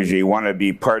clergy, want to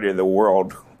be part of the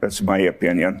world, that's my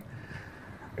opinion,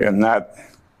 and not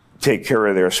take care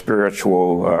of their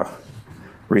spiritual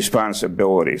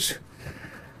responsibilities.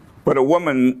 But a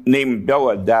woman named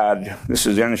Bella Dodd, this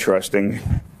is interesting,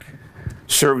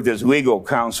 served as legal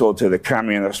counsel to the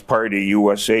Communist Party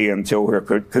USA until her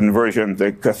conversion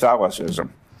to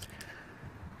Catholicism.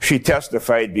 She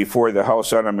testified before the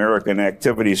House Un-American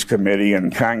Activities Committee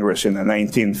in Congress in the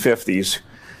 1950s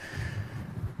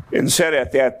and said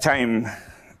at that time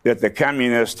that the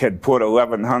communists had put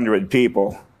 1,100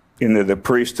 people into the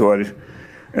priesthood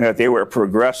and that they were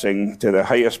progressing to the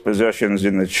highest positions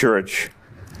in the church.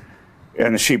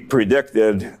 And she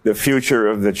predicted the future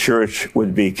of the church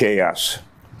would be chaos.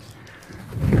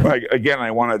 Again,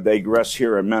 I want to digress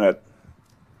here a minute.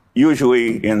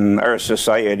 Usually in our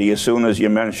society, as soon as you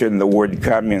mention the word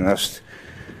communist,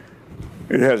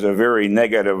 it has a very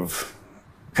negative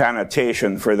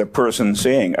connotation for the person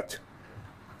saying it.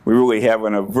 We really have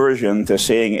an aversion to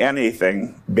saying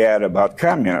anything bad about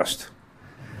communist.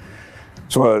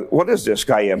 So what is this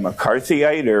guy, a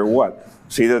McCarthyite or what?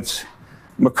 See,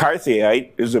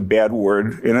 McCarthyite is a bad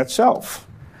word in itself.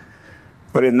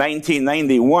 But in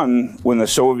 1991, when the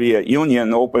Soviet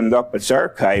Union opened up its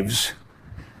archives,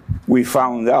 we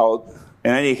found out,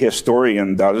 and any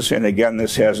historian does, and again,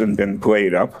 this hasn't been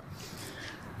played up,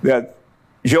 that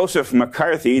Joseph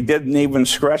McCarthy didn't even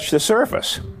scratch the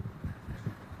surface.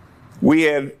 We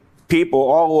had people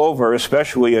all over,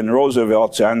 especially in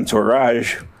Roosevelt's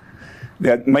entourage,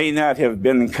 that may not have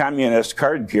been communist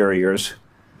card carriers,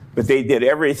 but they did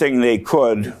everything they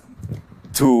could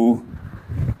to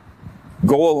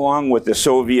go along with the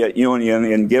Soviet Union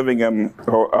in giving them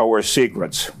our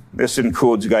secrets. This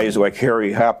includes guys like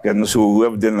Harry Hopkins, who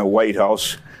lived in the White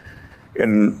House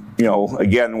and,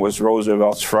 again, was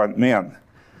Roosevelt's front man.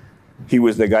 He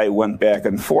was the guy who went back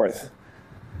and forth.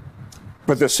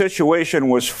 But the situation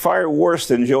was far worse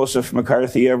than Joseph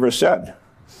McCarthy ever said.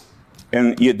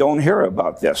 And you don't hear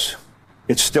about this.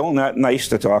 It's still not nice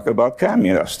to talk about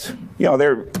communists.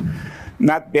 They're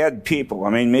not bad people. I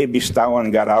mean, maybe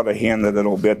Stalin got out of hand a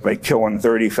little bit by killing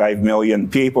 35 million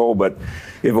people, but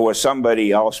if it was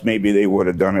somebody else, maybe they would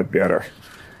have done it better.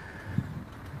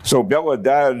 So Bill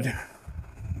Haddad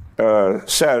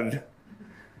said,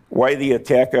 why the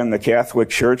attack on the Catholic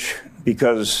Church?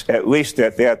 Because at least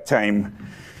at that time,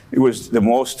 it was the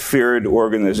most feared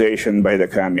organization by the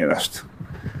communists.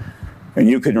 And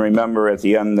you can remember at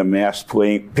the end the Mass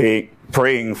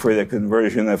praying for the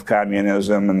conversion of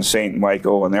communism and St.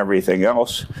 Michael and everything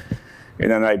else. And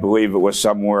then I believe it was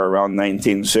somewhere around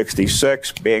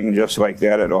 1966, bang, just like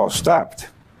that, it all stopped.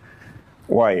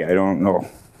 Why? I don't know.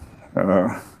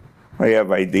 I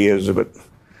have ideas, but...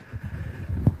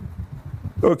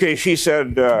 Okay, she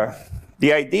said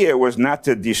the idea was not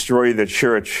to destroy the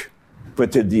church,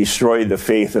 but to destroy the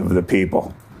faith of the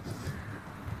people.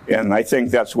 And I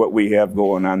think that's what we have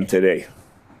going on today.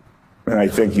 And I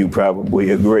think you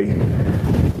probably agree.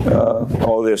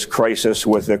 All this crisis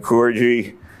with the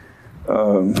clergy.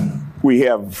 We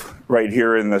have right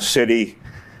here in the city,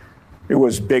 it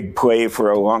was big play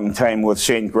for a long time with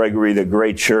St. Gregory the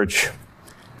Great Church.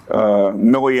 $1.5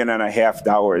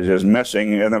 million is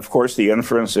missing. And of course, the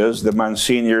inference is the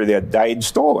Monsignor that died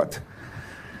stole it.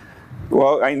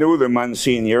 Well, I knew the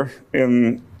Monsignor,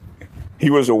 and he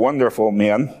was a wonderful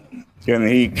man. And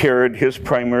he cared, his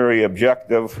primary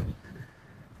objective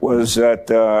was that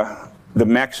the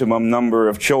maximum number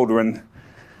of children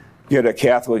get a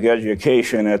Catholic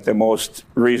education at the most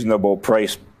reasonable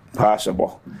price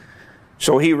possible.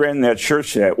 So he ran that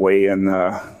church that way, and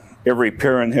every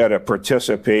parent had to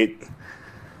participate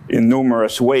in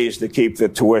numerous ways to keep the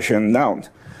tuition down.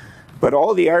 But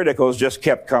all the articles just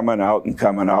kept coming out and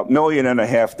coming out.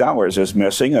 $1.5 million is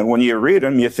missing, and when you read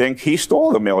them, you think he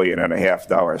stole $1.5 million.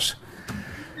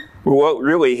 Well, what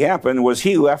really happened was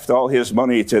he left all his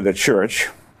money to the church.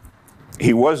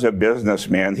 He was a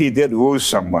businessman. He did lose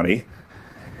some money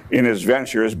in his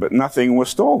ventures, but nothing was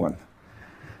stolen.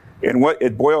 And what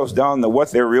it boils down to, what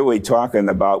they're really talking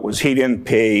about was he didn't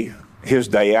pay his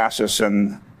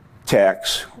diocesan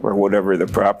tax, or whatever the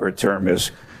proper term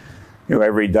is.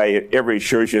 Every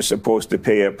church is supposed to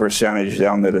pay a percentage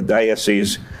down to the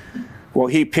diocese. Well,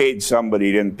 he paid somebody,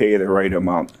 he didn't pay the right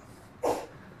amount.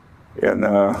 And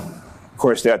of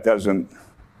course, that doesn't,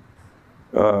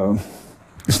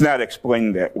 it's not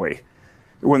explained that way.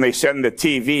 When they send the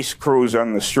TV crews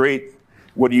on the street,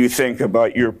 what do you think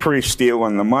about your priest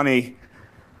stealing the money?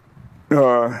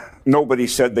 Nobody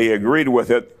said they agreed with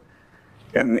it.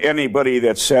 And anybody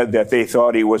that said that they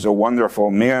thought he was a wonderful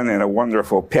man and a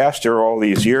wonderful pastor all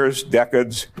these years,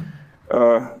 decades,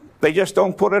 they just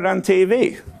don't put it on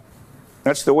TV.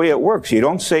 That's the way it works. You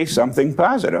don't say something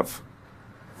positive.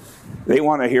 They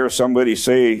want to hear somebody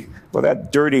say, well,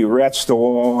 that dirty rat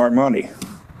stole all our money.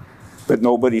 But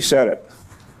nobody said it.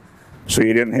 So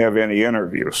you didn't have any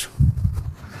interviews.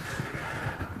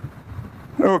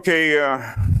 Okay,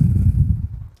 are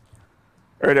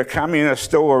the communists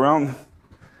still around?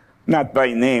 Not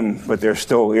by name, but they're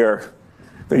still here.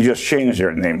 They just changed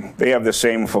their name. They have the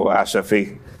same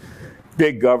philosophy.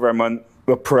 Big government,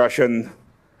 oppression,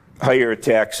 higher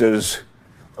taxes,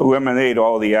 eliminate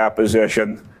all the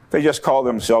opposition. They just call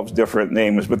themselves different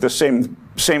names, but the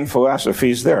same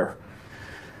philosophy's there.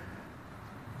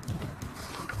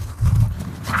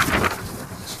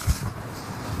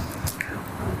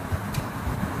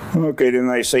 Okay, then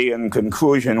I say in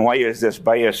conclusion, why is this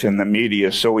bias in the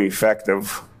media so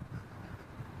effective?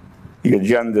 The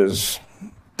agenda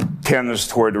tends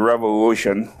toward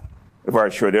revolution of our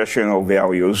traditional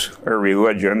values, our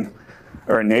religion,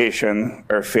 our nation,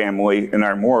 our family, and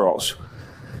our morals.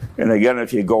 And again,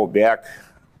 if you go back,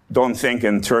 don't think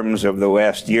in terms of the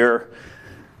last year.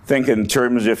 Think in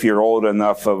terms, if you're old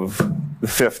enough, of the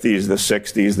 50s, the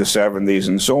 60s, the 70s,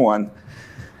 and so on.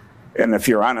 And if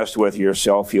you're honest with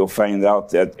yourself, you'll find out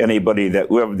that anybody that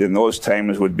lived in those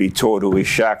times would be totally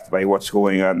shocked by what's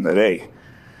going on today.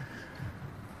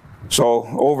 So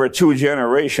over 2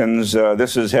 generations,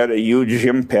 this has had a huge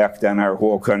impact on our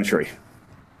whole country.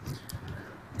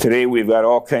 Today we've got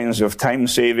all kinds of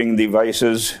time-saving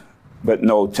devices, but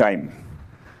no time.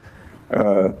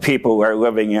 People are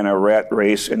living in a rat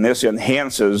race, and this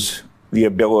enhances the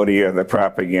ability of the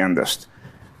propagandist,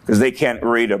 because they can't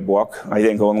read a book. I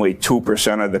think only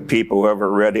 2% of the people ever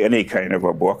read any kind of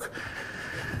a book.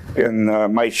 And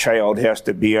my child has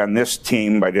to be on this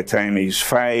team by the time he's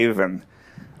 5, and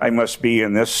I must be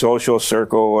in this social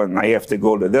circle, and I have to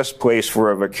go to this place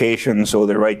for a vacation so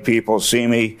the right people see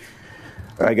me.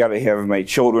 I got to have my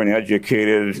children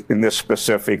educated in this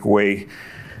specific way.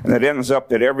 And it ends up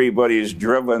that everybody's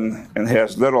driven and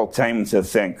has little time to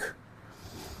think.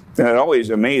 And it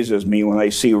always amazes me when I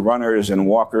see runners and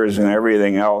walkers and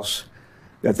everything else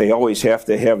that they always have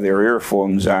to have their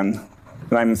earphones on.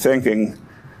 And I'm thinking,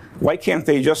 why can't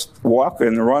they just walk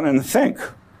and run and think?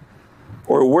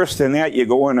 Or worse than that, you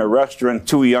go in a restaurant,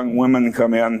 2 young women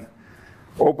come in,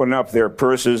 open up their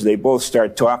purses, they both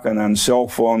start talking on cell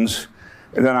phones,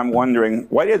 and then I'm wondering,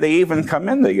 why did they even come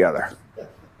in together?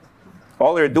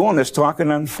 All they're doing is talking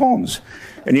on phones.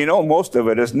 And you know, most of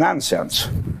it is nonsense.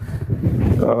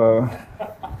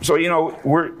 So, you know,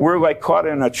 we're like caught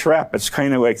in a trap. It's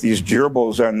kind of like these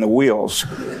gerbils on the wheels.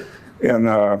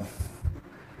 And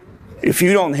if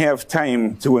you don't have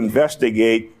time to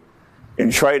investigate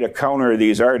and try to counter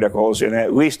these articles and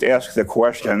at least ask the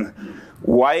question,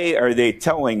 why are they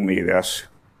telling me this?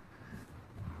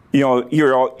 You know,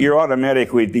 you're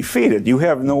automatically defeated. You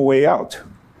have no way out.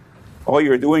 All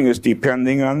you're doing is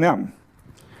depending on them.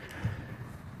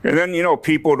 And then, you know,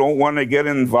 people don't want to get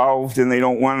involved and they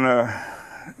don't want to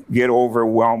get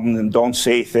overwhelmed and don't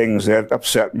say things that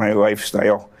upset my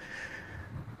lifestyle.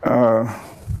 In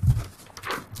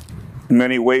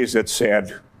many ways, it's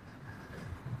sad.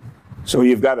 So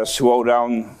you've got to slow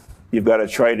down. You've got to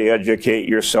try to educate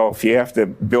yourself. You have to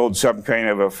build some kind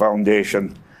of a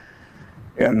foundation.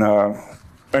 And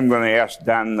I'm going to ask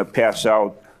Don to pass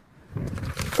out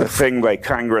a thing by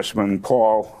Congressman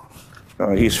Paul.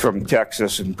 He's from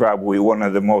Texas and probably one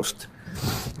of the most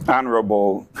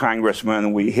honorable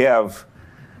congressmen we have.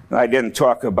 I didn't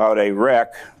talk about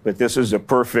Iraq, but this is a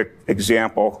perfect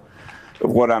example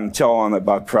of what I'm telling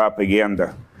about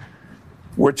propaganda.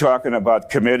 We're talking about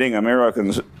committing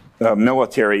Americans,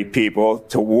 military people,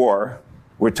 to war.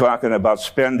 We're talking about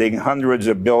spending hundreds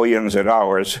of billions of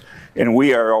dollars, and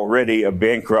we are already a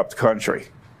bankrupt country.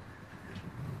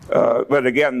 But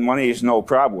again, money is no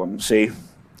problem, see?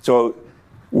 So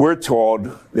we're told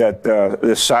that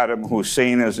this Saddam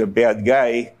Hussein is a bad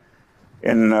guy,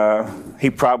 and he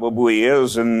probably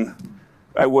is, and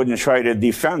I wouldn't try to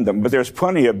defend him. But there's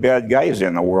plenty of bad guys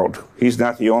in the world. He's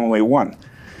not the only one.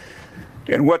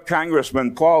 And what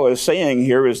Congressman Paul is saying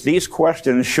here is these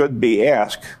questions should be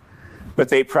asked, but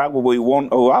they probably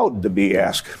won't allow to be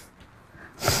asked.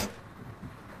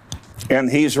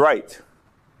 And he's right.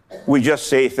 We just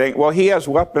say things, well, he has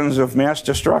weapons of mass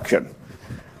destruction.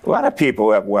 A lot of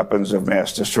people have weapons of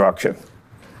mass destruction.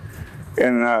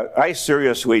 And I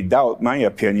seriously doubt, my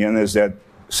opinion is that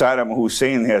Saddam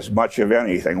Hussein has much of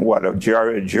anything. What, a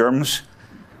jar of germs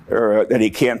or, that he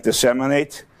can't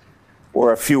disseminate?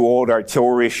 Or a few old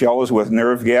artillery shells with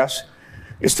nerve gas?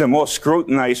 It's the most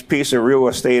scrutinized piece of real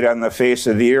estate on the face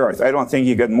of the earth. I don't think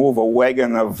you could move a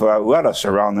wagon of lettuce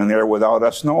around in there without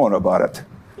us knowing about it.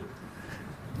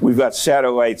 We've got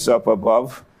satellites up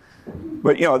above.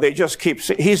 But, you know, they just keep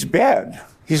saying, he's bad.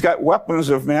 He's got weapons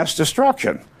of mass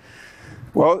destruction.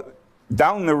 Well,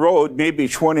 down the road, maybe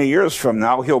 20 years from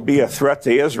now, he'll be a threat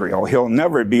to Israel. He'll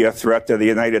never be a threat to the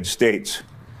United States.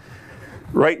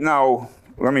 Right now,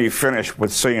 let me finish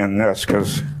with saying this,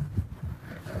 because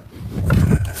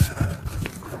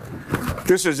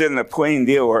this is in the plain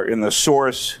deal, or in the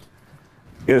source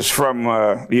is from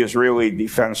the Israeli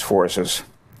Defense Forces.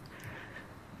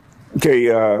 Okay,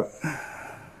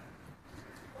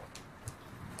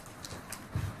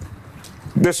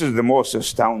 this is the most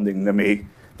astounding to me.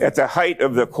 At the height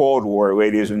of the Cold War,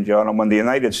 ladies and gentlemen, the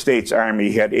United States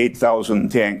Army had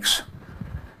 8,000 tanks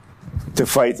to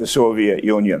fight the Soviet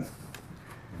Union.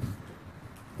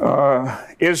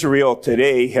 Israel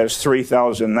today has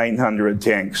 3,900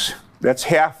 tanks. That's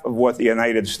half of what the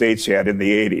United States had in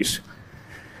the 80s.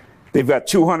 They've got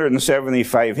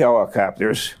 275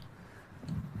 helicopters,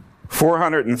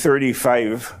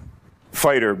 435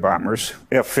 fighter bombers,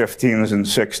 F-15s and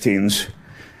 16s,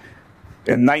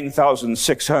 and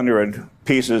 9,600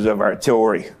 pieces of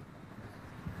artillery.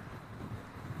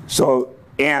 So,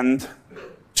 and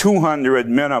 200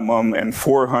 minimum and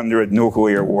 400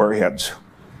 nuclear warheads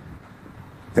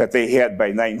that they had by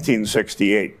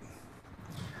 1968.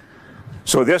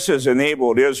 So this has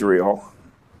enabled Israel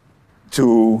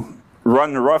to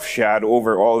run roughshod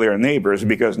over all their neighbors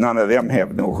because none of them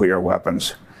have nuclear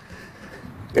weapons.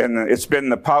 And it's been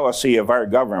the policy of our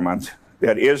government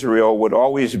that Israel would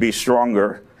always be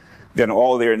stronger than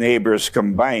all their neighbors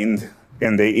combined,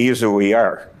 and they easily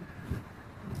are.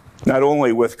 Not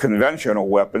only with conventional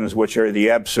weapons, which are the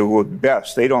absolute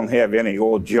best. They don't have any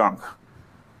old junk.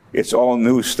 It's all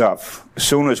new stuff. As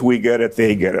soon as we get it,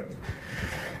 they get it.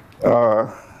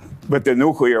 But the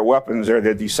nuclear weapons are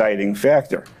the deciding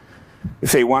factor.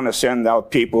 If they want to send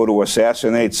out people to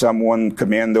assassinate someone,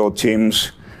 commando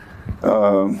teams,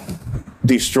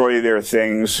 destroy their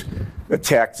things,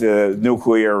 attack the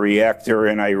nuclear reactor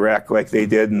in Iraq like they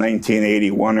did in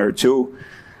 1981 or 2,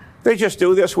 they just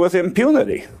do this with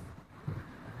impunity.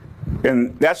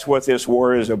 And that's what this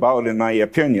war is about, in my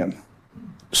opinion.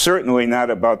 Certainly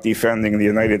not about defending the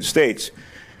United States.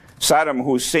 Saddam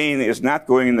Hussein is not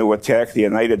going to attack the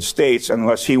United States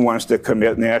unless he wants to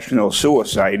commit national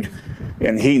suicide,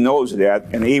 and he knows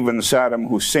that, and even Saddam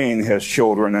Hussein has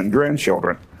children and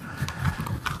grandchildren.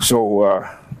 So,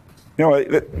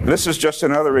 this is just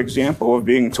another example of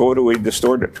being totally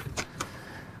distorted.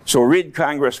 So read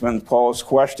Congressman Paul's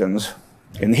questions,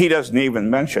 and he doesn't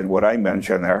even mention what I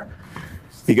mentioned there,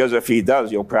 because if he does,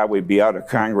 he'll probably be out of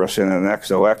Congress in the next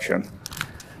election.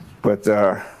 But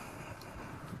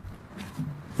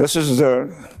this is,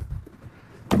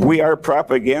 we are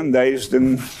propagandized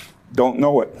and don't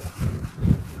know it.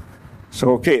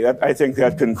 So, okay, I think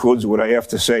that concludes what I have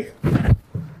to say.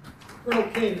 Colonel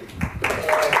King,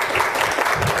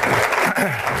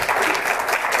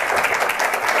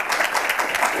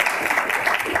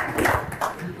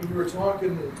 we were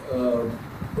talking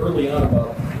early on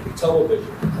about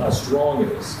television, how strong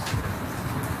it is.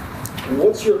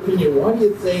 What's your opinion? Why do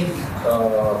you think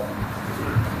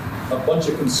a bunch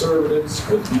of conservatives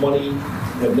with money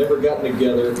have never gotten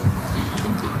together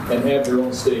and have their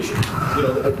own station? You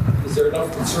know, is there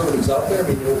enough conservatives out there? I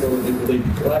mean, will they be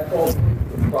blackballed?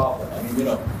 Problem. I mean,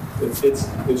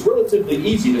 it's relatively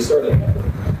easy to start a network.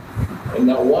 And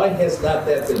now, why has not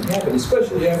that been happening?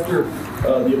 Especially after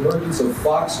the emergence of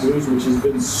Fox News, which has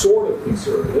been sort of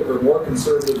conservative, or more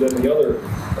conservative than the other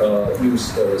news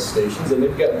stations, and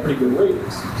they've gotten pretty good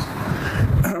ratings.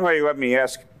 Let me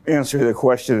answer the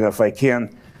question, if I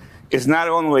can. It's not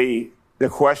only the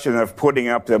question of putting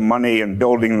up the money and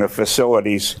building the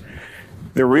facilities.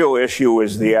 The real issue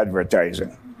is the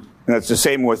advertising. And it's the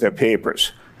same with the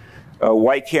papers.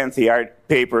 Why can't the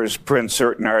papers print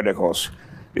certain articles?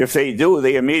 If they do,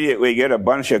 they immediately get a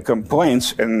bunch of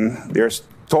complaints, and they're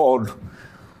told,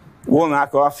 we'll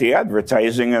knock off the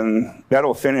advertising and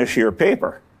that'll finish your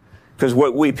paper. Because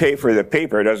what we pay for the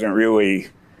paper doesn't really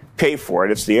pay for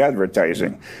it, it's the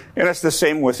advertising. And it's the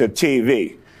same with the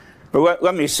TV. But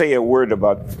let me say a word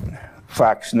about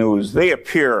Fox News. They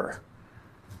appear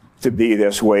to be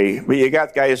this way, but you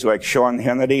got guys like Sean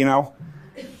Hannity now.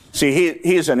 See,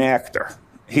 he's an actor.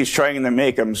 He's trying to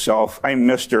make himself, I'm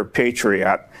Mr.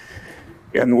 Patriot.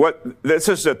 And this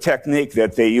is a technique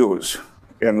that they use.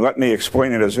 And let me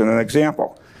explain it as an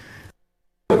example.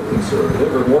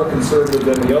 Conservative, or more conservative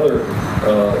than the other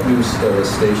news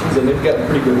stations, and they've gotten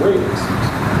pretty good ratings.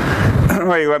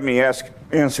 Let me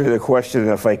answer the question,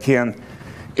 if I can.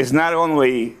 It's not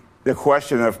only the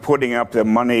question of putting up the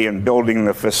money and building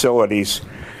the facilities.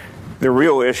 The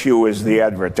real issue is the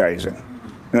advertising.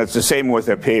 And it's the same with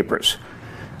the papers.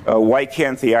 Why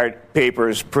can't the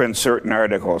papers print certain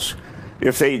articles?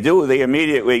 If they do, they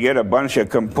immediately get a bunch of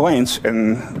complaints,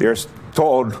 and they're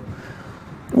told,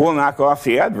 we'll knock off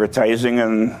the advertising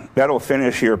and that'll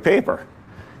finish your paper.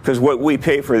 Because what we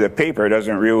pay for the paper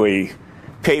doesn't really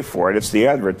pay for it, it's the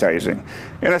advertising.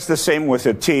 And it's the same with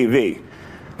the TV.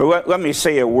 But let me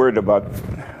say a word about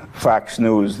Fox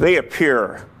News. They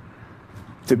appear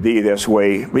to be this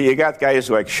way, but you got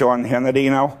guys like Sean Hannity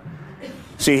now.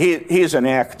 See, he's an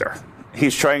actor.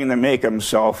 He's trying to make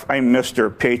himself, I'm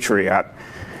Mr. Patriot.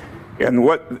 And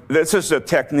this is a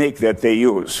technique that they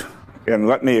use. And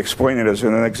let me explain it as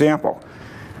an example.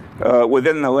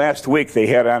 Within the last week, they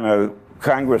had on a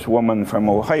congresswoman from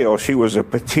Ohio. She was a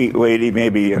petite lady,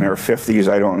 maybe in her 50s,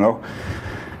 I don't know.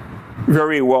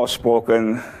 Very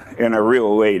well-spoken and a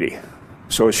real lady.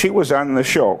 So she was on the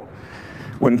show.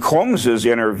 When Combs is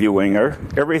interviewing her,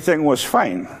 everything was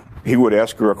fine. He would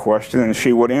ask her a question and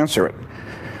she would answer it.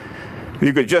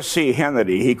 You could just see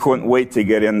Hannity. He couldn't wait to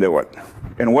get into it.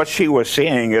 And what she was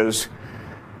saying is,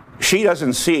 she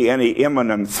doesn't see any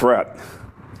imminent threat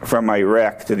from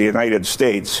Iraq to the United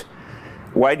States,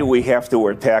 why do we have to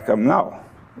attack them now?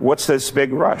 What's this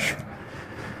big rush?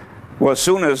 Well, as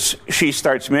soon as she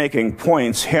starts making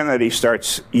points, Hannity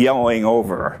starts yelling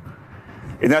over her.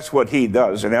 And that's what he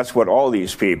does, and that's what all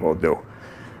these people do.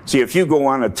 See, if you go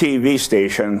on a TV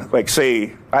station, like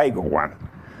say I go on,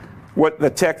 what the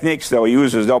techniques they'll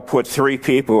use is they'll put 3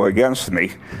 people against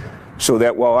me so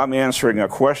that while I'm answering a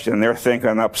question, they're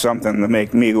thinking up something to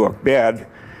make me look bad.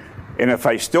 And if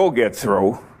I still get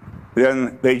through,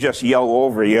 then they just yell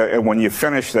over you, and when you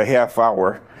finish the half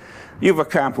hour, you've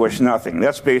accomplished nothing.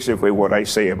 That's basically what I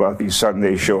say about these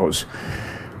Sunday shows.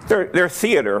 They're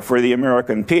theater for the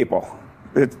American people.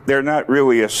 They're not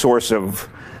really a source of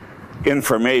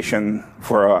information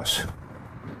for us.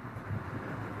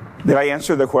 Did I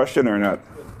answer the question or not?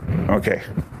 Okay.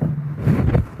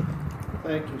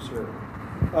 Thank you, sir.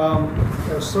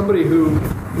 As somebody who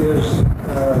is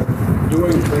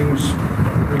doing things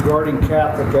regarding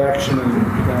Catholic action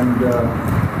and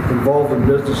involved in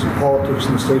business and politics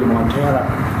in the state of Montana,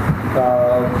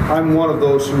 I'm one of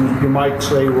those who you might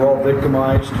say we're all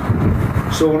victimized.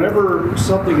 So whenever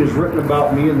something is written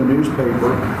about me in the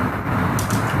newspaper,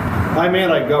 I'm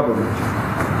anti-government.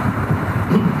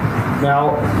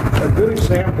 Now, a good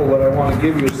example that I want to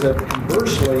give you is that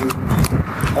conversely,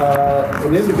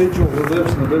 an individual who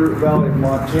lives in the Bitterroot Valley of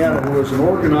Montana who is an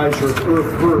organizer of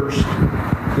Earth First,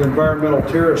 the environmental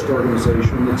terrorist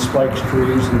organization that spikes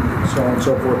trees and so on and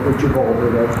so forth, which you've all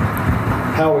heard of,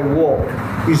 Howie Wolk,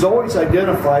 he's always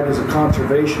identified as a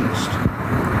conservationist.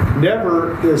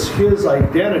 Never is his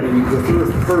identity with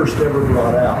Earth First ever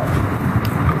brought out.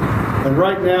 And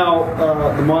right now,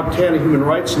 the Montana Human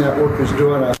Rights Network is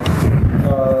doing an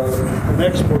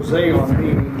expose on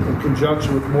me in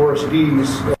conjunction with Morris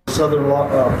Dees, Southern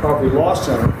Property Law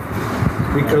Center,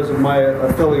 because of my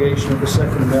affiliation with the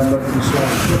Second Amendment and so on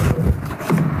and so forth.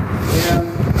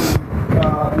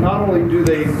 And not only do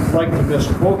they like to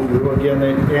misquote you, again,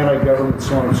 they anti-government,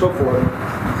 so on and so forth,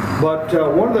 but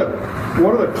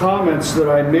one of the comments that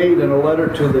I made in a letter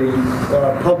to the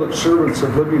public servants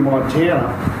of Libby,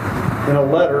 Montana, in a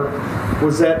letter,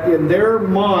 was that in their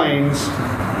minds,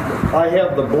 I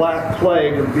have the black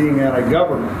plague of being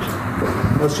anti-government.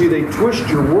 Now see, they twist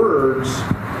your words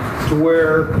to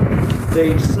where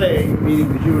they say,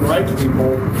 meaning the human rights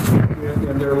people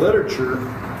in their literature,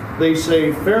 they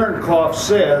say Fahrenkopf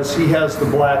says he has the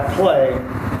black plague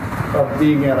of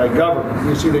being anti-government.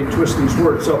 You see, they twist these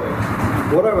words. So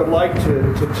what I would like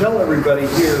to tell everybody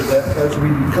here that as we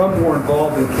become more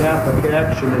involved in Catholic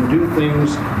action and do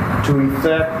things to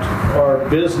affect our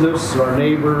business, our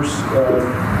neighbors,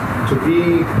 to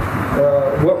be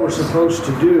what we're supposed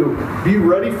to do, be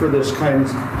ready for this kind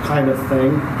of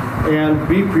thing, and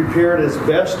be prepared as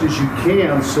best as you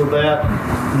can so that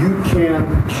you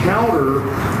can counter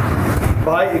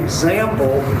by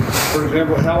example. For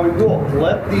example, Howie Wolk.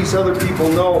 Let these other people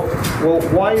know, well,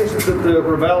 why is it that the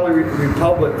Ravalli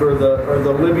Republic or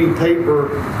the Libby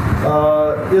paper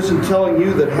isn't telling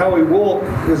you that Howie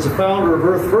Wolk is the founder of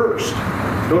Earth First?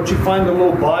 Don't you find a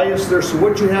little bias there? So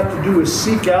what you have to do is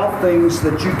seek out things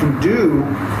that you can do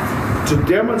to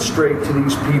demonstrate to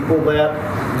these people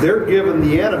that they're giving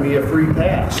the enemy a free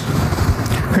pass.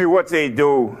 Hey, what they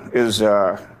do is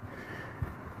the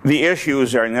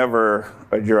issues are never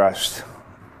addressed.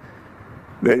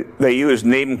 They use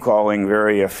name-calling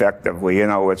very effectively. You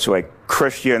know, it's like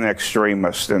Christian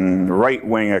extremist and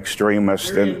right-wing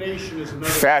extremist and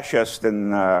fascist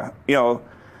and,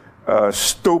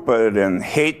 stupid and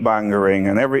hate-mongering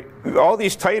and all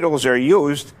these titles are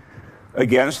used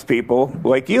against people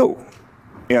like you.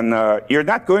 And you're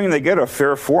not going to get a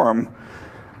fair forum.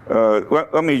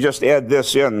 Let me just add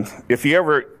this in. If you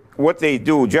ever, what they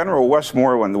do, General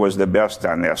Westmoreland was the best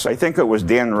on this. I think it was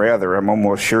Dan Rather, I'm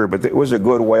almost sure, but it was a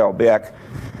good while back.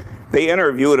 They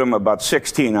interviewed him about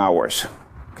 16 hours,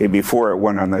 okay, before it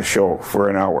went on the show for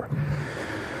an hour.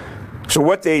 So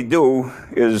what they do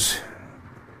is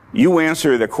you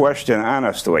answer the question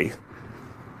honestly,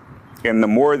 and the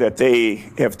more that they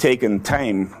have taken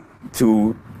time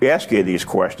to ask you these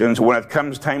questions, when it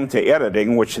comes time to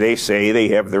editing, which they say they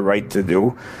have the right to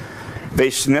do, they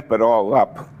snip it all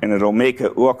up, and it'll make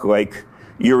it look like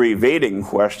you're evading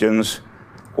questions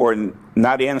or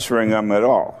not answering them at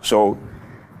all. So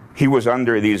he was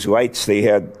under these lights. They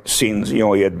had scenes, he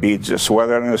had beads of sweat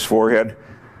on his forehead.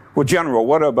 Well, General,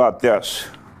 what about this?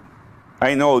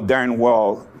 I know darn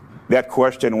well that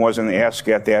question wasn't asked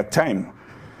at that time.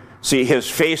 See, his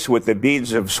face with the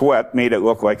beads of sweat made it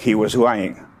look like he was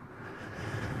lying.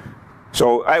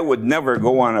 So I would never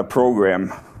go on a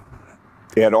program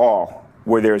at all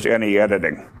where there's any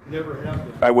editing. Never have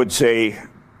been. I would say,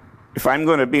 if I'm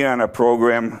going to be on a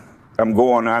program, I'm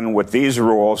going on with these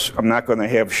rules. I'm not going to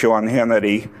have Sean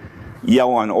Hannity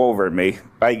yelling over me.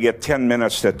 I get 10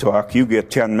 minutes to talk. You get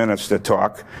 10 minutes to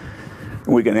talk.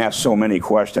 We can ask so many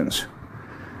questions.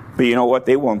 But you know what?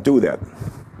 They won't do that.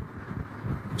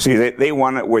 See, they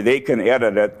want it where they can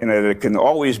edit it, and it can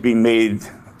always be made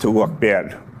to look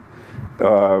bad.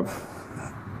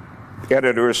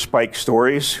 Editors spike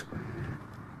stories.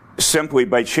 Simply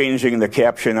by changing the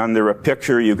caption under a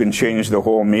picture, you can change the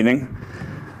whole meaning.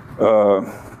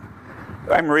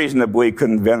 I'm reasonably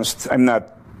convinced,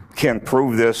 can't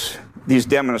prove this, these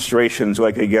demonstrations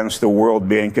like against the World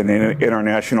Bank and the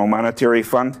International Monetary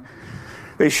Fund,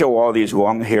 they show all these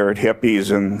long-haired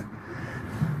hippies and,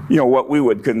 what we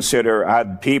would consider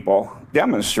odd people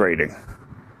demonstrating.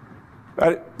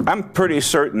 I'm pretty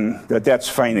certain that that's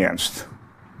financed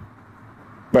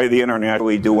by the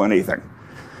internationally do anything.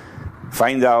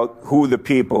 Find out who the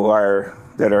people are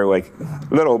that are like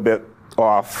a little bit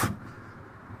off.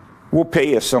 We'll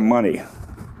pay you some money.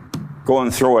 Go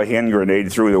and throw a hand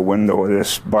grenade through the window of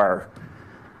this bar.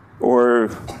 Or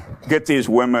get these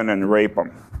women and rape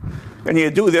them. And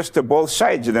you do this to both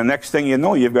sides, and the next thing you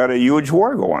know, you've got a huge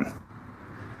war going.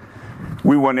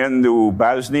 We went into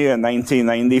Bosnia in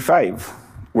 1995.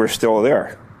 We're still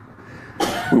there.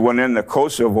 We went into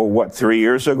Kosovo, 3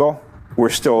 years ago? We're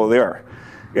still there.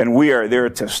 And we are there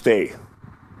to stay.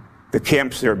 The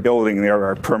camps they're building there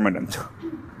are permanent.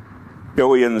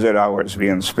 Billions of dollars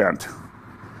being spent.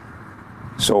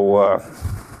 So,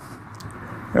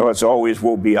 it's always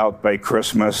we'll be out by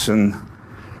Christmas, and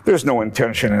there's no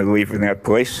intention of leaving that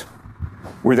place.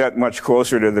 We're that much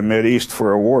closer to the Mideast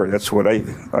for a war. That's what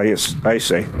I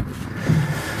say.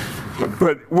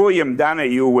 But William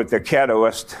Donahue with the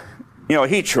Catalyst,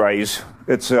 he tries.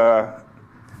 It's,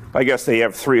 I guess they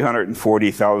have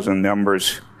 340,000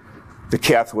 members. The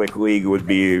Catholic League would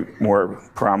be more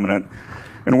prominent.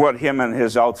 And what him and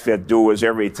his outfit do is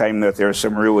every time that there's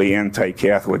some really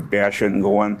anti-Catholic bashing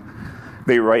going,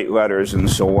 they write letters and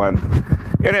so on.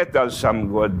 And it does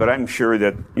some good, but I'm sure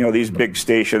that, these big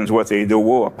stations, what they do,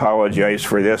 will apologize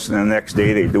for this, and the next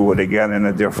day they do it again in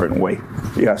a different way.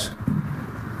 Yes?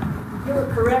 You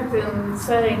were correct in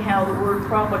saying how the word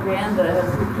propaganda has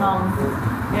become,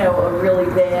 a really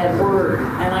bad word.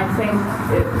 And I think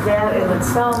that in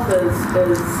itself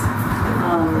is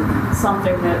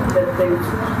something that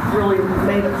they've really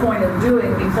made a point of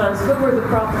doing, because who were the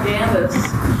propagandists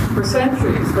for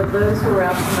centuries but those who were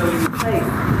out promoting the faith?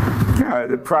 Yeah,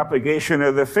 the propagation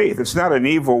of the faith. It's not an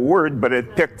evil word, but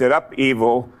it picked it up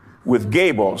evil with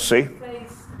Gable, see?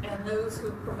 Faith, and those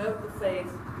who promote the faith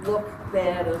look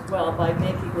bad as well by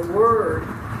making the word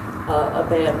a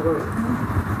bad word.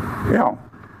 Yeah.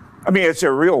 I mean, it's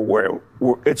a real word.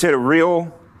 It's a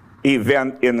real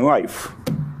event in life.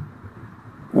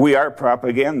 We are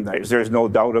propagandized. There's no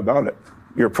doubt about it.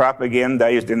 You're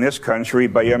propagandized in this country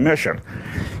by a mission.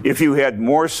 If you had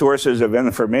more sources of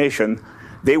information,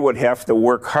 they would have to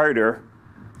work harder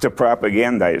to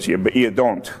propagandize you, but you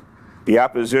don't. The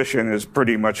opposition is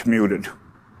pretty much muted.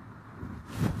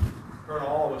 Colonel,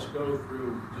 all of us go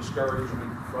through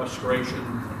discouragement,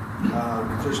 frustration,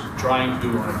 just trying to,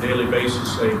 on a daily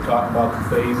basis, say, talk about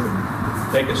the faith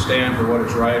and take a stand for what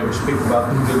is right or speak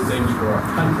about the good things for our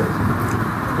country.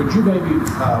 Could you maybe,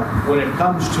 when it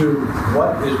comes to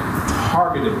what is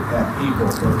targeted at people,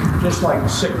 just like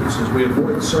sicknesses, we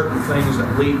avoid certain things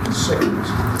that lead to sickness.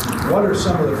 What are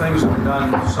some of the things that are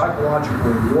done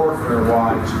psychological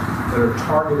warfare-wise that are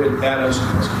targeted at us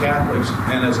as Catholics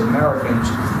and as Americans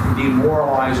to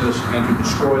demoralize us and to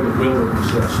destroy the will that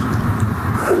exists?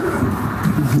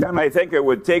 And I think it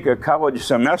would take a college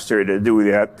semester to do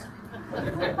that.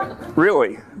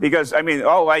 Really, because,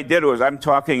 all I did was, I'm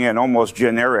talking in almost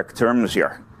generic terms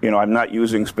here. I'm not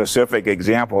using specific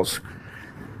examples.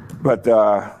 But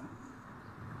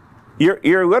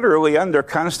you're literally under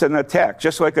constant attack,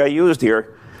 just like I used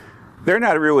here. They're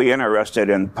not really interested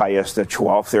in Pius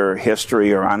XII or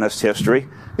history or honest history.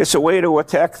 It's a way to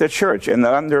attack the church and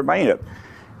to undermine it.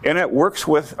 And it works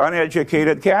with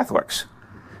uneducated Catholics.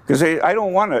 Because I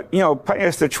don't want to,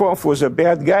 Pius XII was a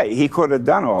bad guy. He could have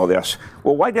done all this.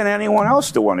 Well, why didn't anyone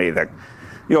else do anything?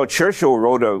 Churchill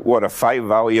wrote a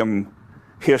 5-volume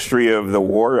history of the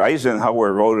war.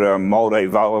 Eisenhower wrote a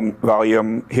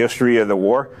multi-volume history of the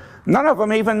war. None of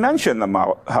them even mentioned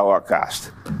the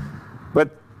Holocaust.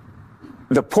 But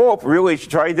the Pope really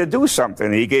tried to do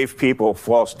something. He gave people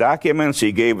false documents.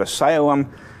 He gave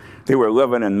asylum. They were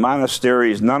living in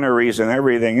monasteries, nunneries, and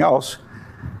everything else.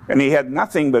 And he had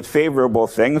nothing but favorable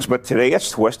things, but today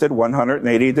it's twisted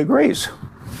 180 degrees.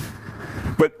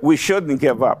 But we shouldn't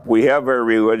give up. We have our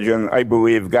religion. I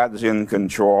believe God's in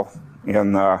control.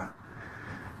 And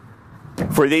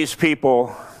for these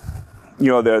people,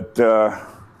 that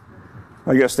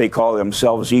I guess they call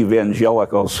themselves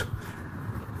evangelicals,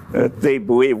 they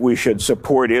believe we should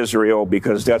support Israel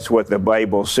because that's what the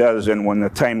Bible says, and when the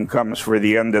time comes for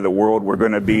the end of the world, we're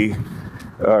going to be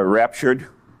raptured.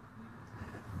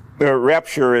 The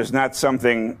rapture is not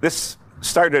something, this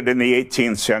started in the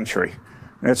 18th century.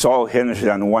 And it's all hinged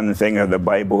on one thing of the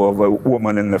Bible, of a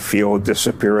woman in the field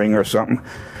disappearing or something.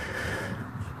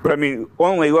 But I mean,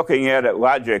 only looking at it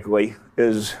logically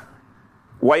is,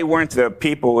 why weren't the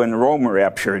people in Rome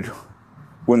raptured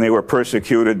when they were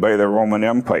persecuted by the Roman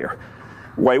Empire?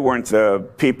 Why weren't the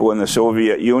people in the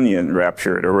Soviet Union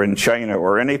raptured, or in China,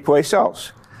 or any place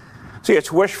else? See,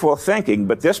 it's wishful thinking,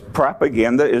 but this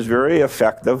propaganda is very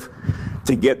effective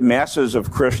to get masses of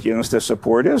Christians to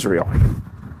support Israel.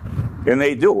 And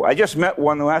they do. I just met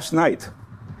one last night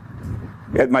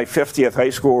at my 50th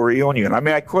high school reunion. I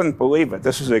mean, I couldn't believe it.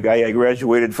 This is a guy I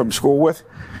graduated from school with.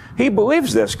 He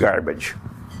believes this garbage.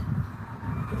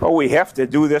 Oh, we have to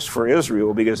do this for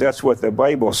Israel because that's what the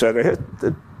Bible said.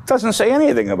 It doesn't say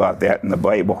anything about that in the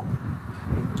Bible.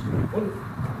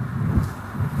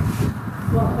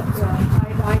 Well,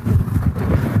 I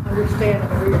understand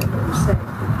what you're saying.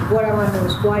 What I want to know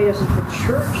is, why doesn't the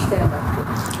church stand up to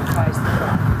Christ the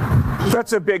God?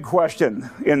 That's a big question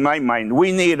in my mind.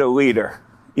 We need a leader,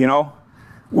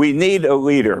 We need a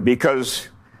leader, because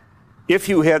if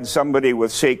you had somebody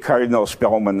with, say, Cardinal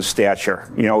Spellman's stature,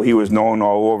 he was known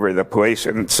all over the place,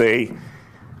 and say,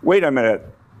 wait a minute,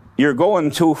 you're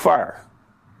going too far.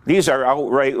 These are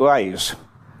outright lies.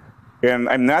 And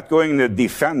I'm not going to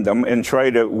defend them and try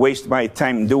to waste my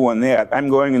time doing that. I'm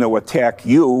going to attack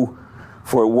you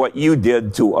for what you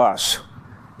did to us.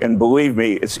 And believe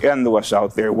me, it's endless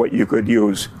out there what you could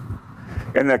use.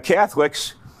 And the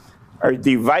Catholics are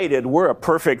divided. We're a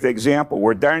perfect example.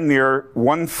 We're darn near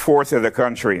 1/4 of the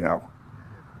country now,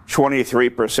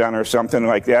 23% or something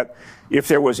like that. If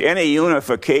there was any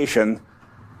unification,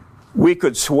 we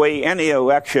could sway any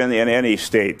election in any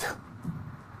state.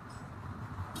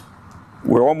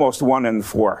 We're almost 1 in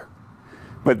 4.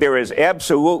 But there is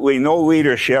absolutely no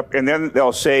leadership, and then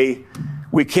they'll say,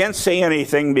 we can't say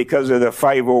anything because of the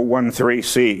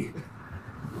 501(c)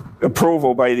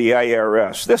 approval by the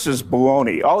IRS. This is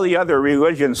baloney. All the other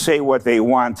religions say what they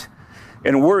want,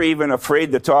 and we're even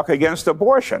afraid to talk against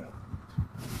abortion.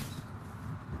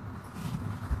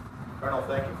 Colonel,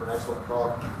 thank you for an excellent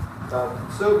talk.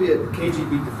 Soviet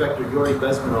KGB defector Yuri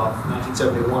Bezmenov,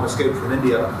 1971, escaped from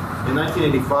India. In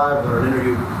 1985, on an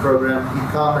interview program, he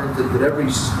commented that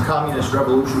every communist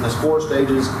revolution has 4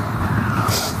 stages: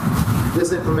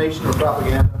 disinformation or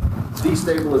propaganda,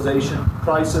 destabilization,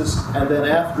 crisis, and then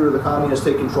after the communists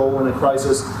take control in a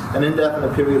crisis, an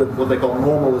indefinite period of what they call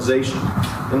normalization.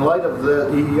 In light of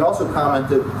that, he also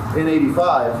commented in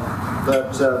 85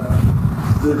 that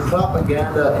the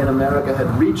propaganda in America had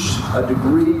reached a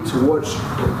degree to which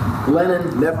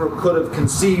Lenin never could have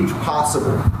conceived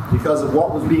possible because of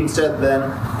what was being said then,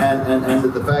 and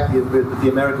the fact that the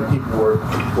American people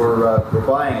were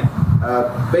buying it.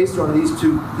 Based on these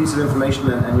 2 pieces of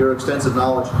information and your extensive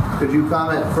knowledge, could you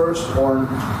comment first on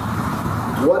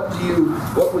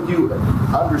what would you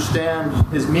understand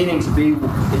his meaning to be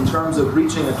in terms of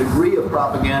reaching a degree of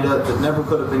propaganda that never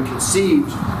could have been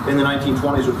conceived in the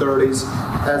 1920s or 30s,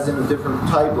 as in a different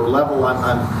type or level?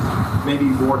 I'm maybe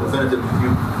more definitive.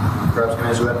 You perhaps can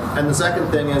answer that. And the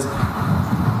second thing is,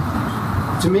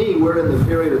 to me, we're in the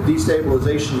period of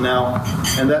destabilization now,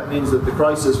 and that means that the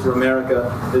crisis for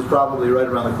America is probably right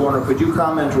around the corner. Could you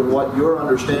comment on what your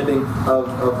understanding of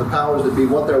the powers that be,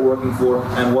 what they're working for,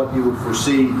 and what you would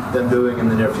foresee them doing in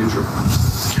the near future?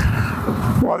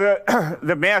 Well,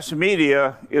 the mass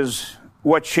media is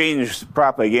what changed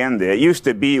propaganda. It used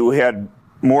to be you had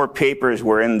more papers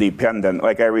were independent.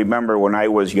 Like I remember when I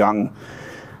was young,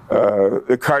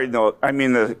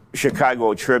 the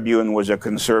Chicago Tribune was a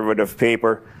conservative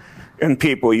paper, and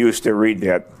people used to read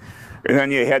that. And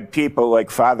then you had people like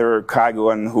Father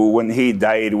Coughlin, who, when he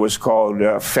died, was called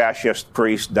Fascist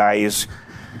Priest Dies.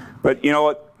 But you know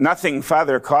what? Nothing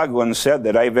Father Coughlin said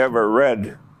that I've ever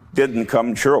read didn't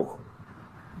come true.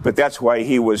 But that's why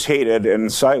he was hated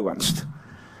and silenced.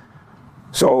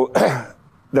 So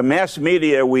the mass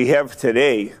media we have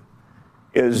today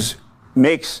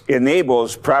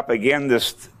enables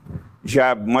propagandist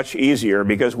job much easier,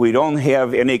 because we don't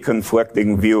have any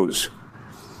conflicting views.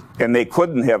 And they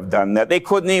couldn't have done that. They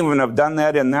couldn't even have done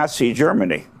that in Nazi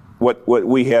Germany, what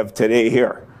we have today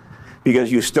here, because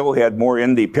you still had more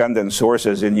independent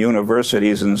sources in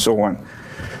universities and so on.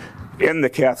 in the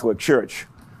Catholic Church.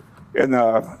 And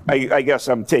I guess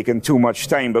I'm taking too much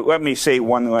time, but let me say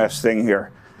one last thing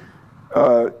here.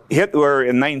 Hitler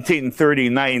in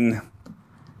 1939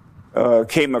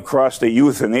 came across the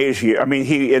euthanasia. I mean,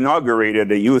 he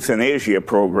inaugurated a euthanasia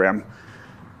program.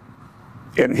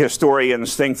 And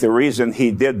historians think the reason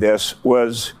he did this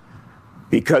was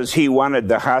because he wanted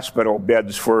the hospital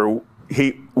beds for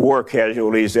war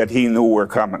casualties that he knew were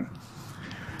coming.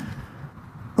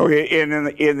 Okay, and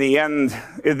in the end,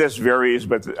 this varies,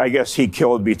 but I guess he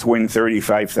killed between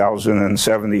 35,000 and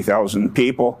 70,000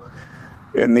 people.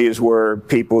 And these were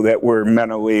people that were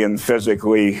mentally and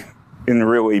physically in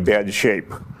really bad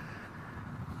shape.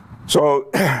 So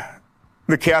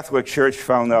the Catholic Church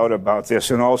found out about this,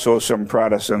 and also some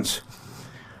Protestants.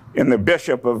 And the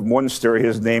Bishop of Munster,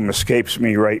 his name escapes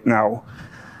me right now,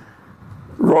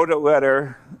 wrote a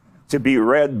letter to be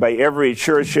read by every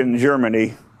church in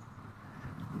Germany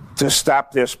to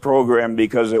stop this program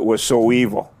because it was so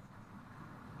evil.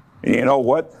 And you know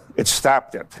what? It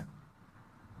stopped it.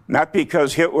 Not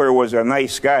because Hitler was a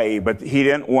nice guy, but he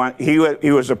didn't want, he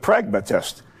was a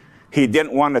pragmatist. He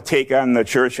didn't want to take on the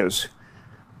churches.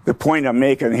 The point I'm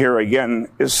making here again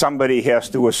is somebody has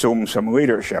to assume some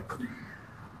leadership.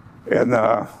 And,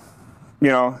 you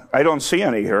know, I don't see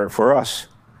any here for us.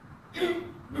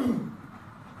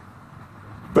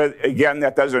 But again,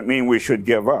 that doesn't mean we should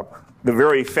give up. The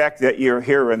very fact that you're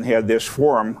here and had this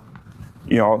forum,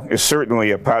 you know, is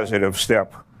certainly a positive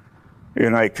step.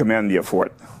 And I commend you for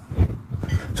it.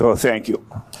 So thank you.